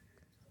ring.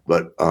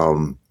 But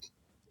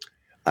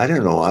I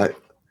don't know.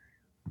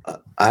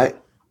 I'm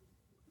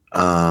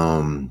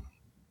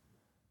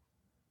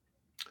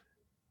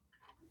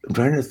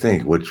trying to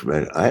think which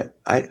man. I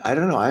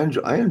don't know. I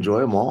enjoy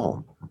them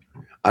all.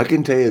 I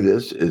can tell you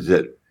this is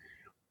that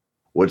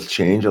what's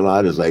changed a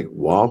lot is like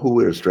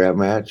Wahoo in a strap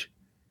match.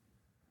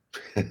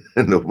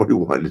 Nobody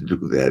wanted to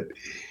do that.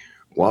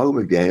 Wahoo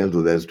McDaniels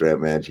with that strap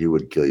match, he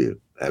would kill you.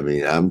 I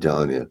mean, I'm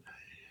telling you,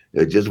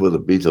 just with a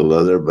piece of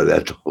leather, but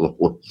that's all it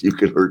was. You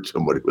could hurt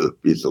somebody with a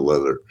piece of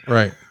leather.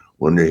 Right.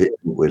 When they're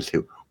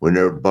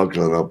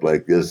buckling up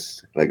like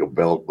this, like a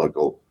belt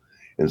buckle,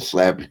 and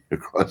slapping you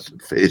across the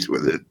face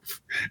with it,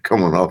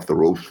 coming off the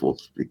ropes full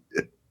speed.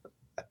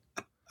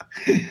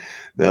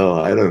 No,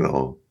 I don't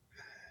know.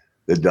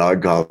 The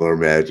dog collar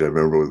match I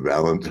remember with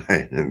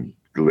Valentine and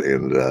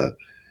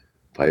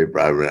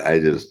Piper.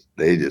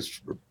 They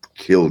just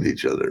killed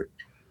each other.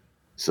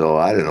 So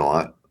I don't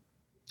know.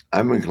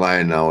 I'm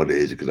inclined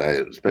nowadays because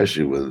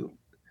especially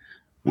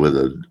with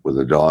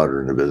a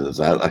daughter in the business,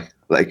 I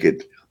like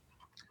it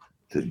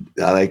to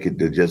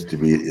just to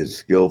be as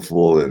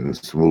skillful and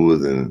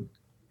smooth and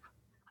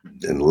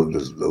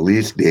the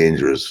least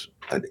dangerous.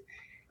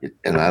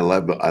 And I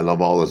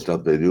love all the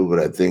stuff they do, but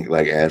I think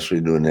like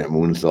Ashley doing that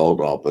moonsault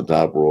off the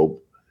top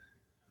rope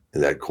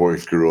and that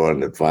corkscrew on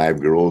the 5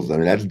 girls. I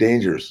mean, that's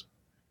dangerous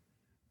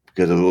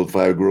because if those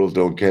 5 girls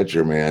don't catch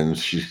her, man,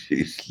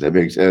 that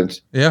makes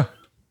sense. Yeah.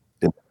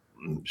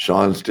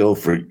 Sean still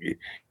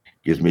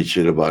gives me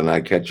shit about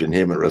not catching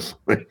him at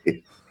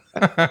WrestleMania.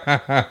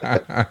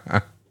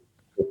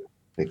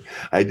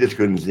 I just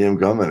couldn't see him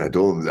coming. I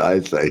told him the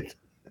eyesight.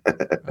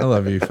 I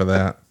love you for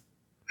that.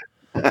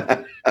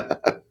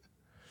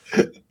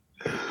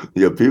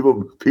 Yeah,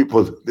 people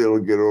they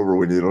don't get over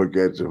when you don't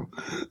catch them.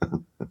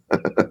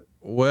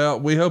 Well,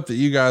 we hope that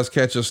you guys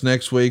catch us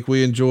next week.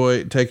 We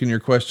enjoy taking your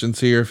questions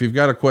here. If you've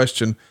got a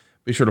question,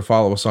 be sure to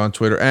follow us on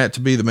Twitter at To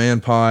Be The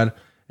Man Pod.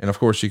 And of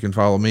course you can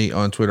follow me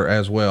on Twitter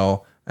as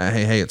well.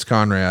 Hey, it's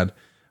Conrad.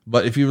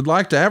 But if you would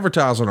like to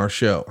advertise on our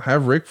show,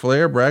 have Ric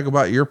Flair brag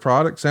about your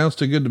product, sounds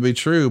too good to be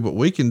true, but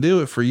we can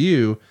do it for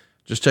you.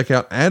 Just check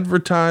out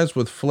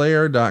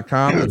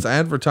advertisewithflair.com. That's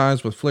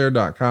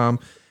advertisewithflair.com.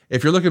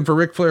 If you're looking for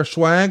Ric Flair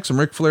swag, some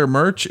Ric Flair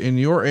merch in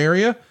your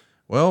area,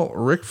 well,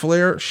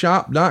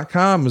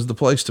 RicFlairShop.com is the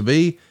place to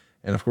be.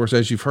 And of course,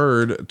 as you've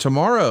heard,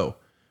 tomorrow,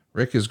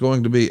 Rick is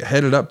going to be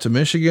headed up to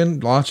Michigan,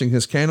 launching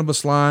his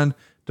cannabis line.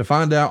 To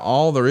find out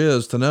all there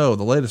is to know,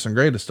 the latest and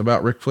greatest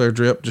about Ric Flair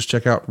Drip, just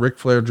check out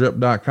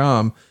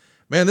RicFlairDrip.com.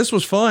 Man, this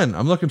was fun.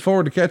 I'm looking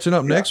forward to catching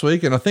up next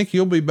week, and I think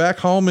you'll be back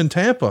home in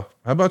Tampa.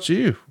 How about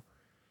you?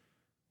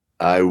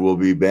 I will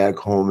be back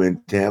home in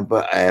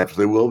Tampa. I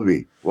absolutely will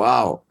be.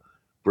 Wow.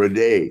 For a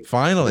day.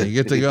 Finally, you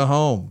get to go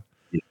home.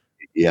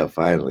 Yeah,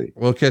 finally.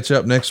 We'll catch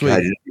up next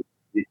week.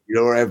 You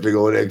know where I have to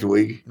go next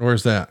week?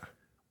 Where's that?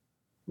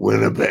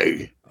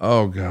 Winnipeg.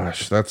 Oh,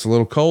 gosh. That's a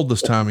little cold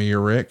this time of year,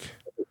 Rick.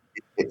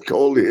 It's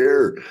cold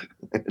here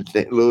in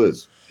St.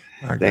 Louis.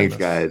 Thanks,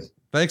 guys.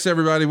 Thanks,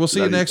 everybody. We'll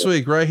see you next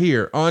week right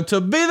here on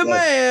To Be The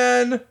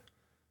Man.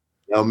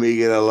 Tell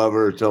Megan I love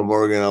her. Tell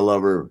Morgan I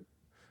love her.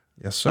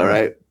 Yes, sir. All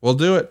right. We'll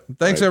do it.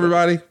 Thanks,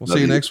 everybody. We'll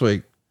see you next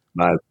week.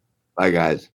 Bye. Bye, guys.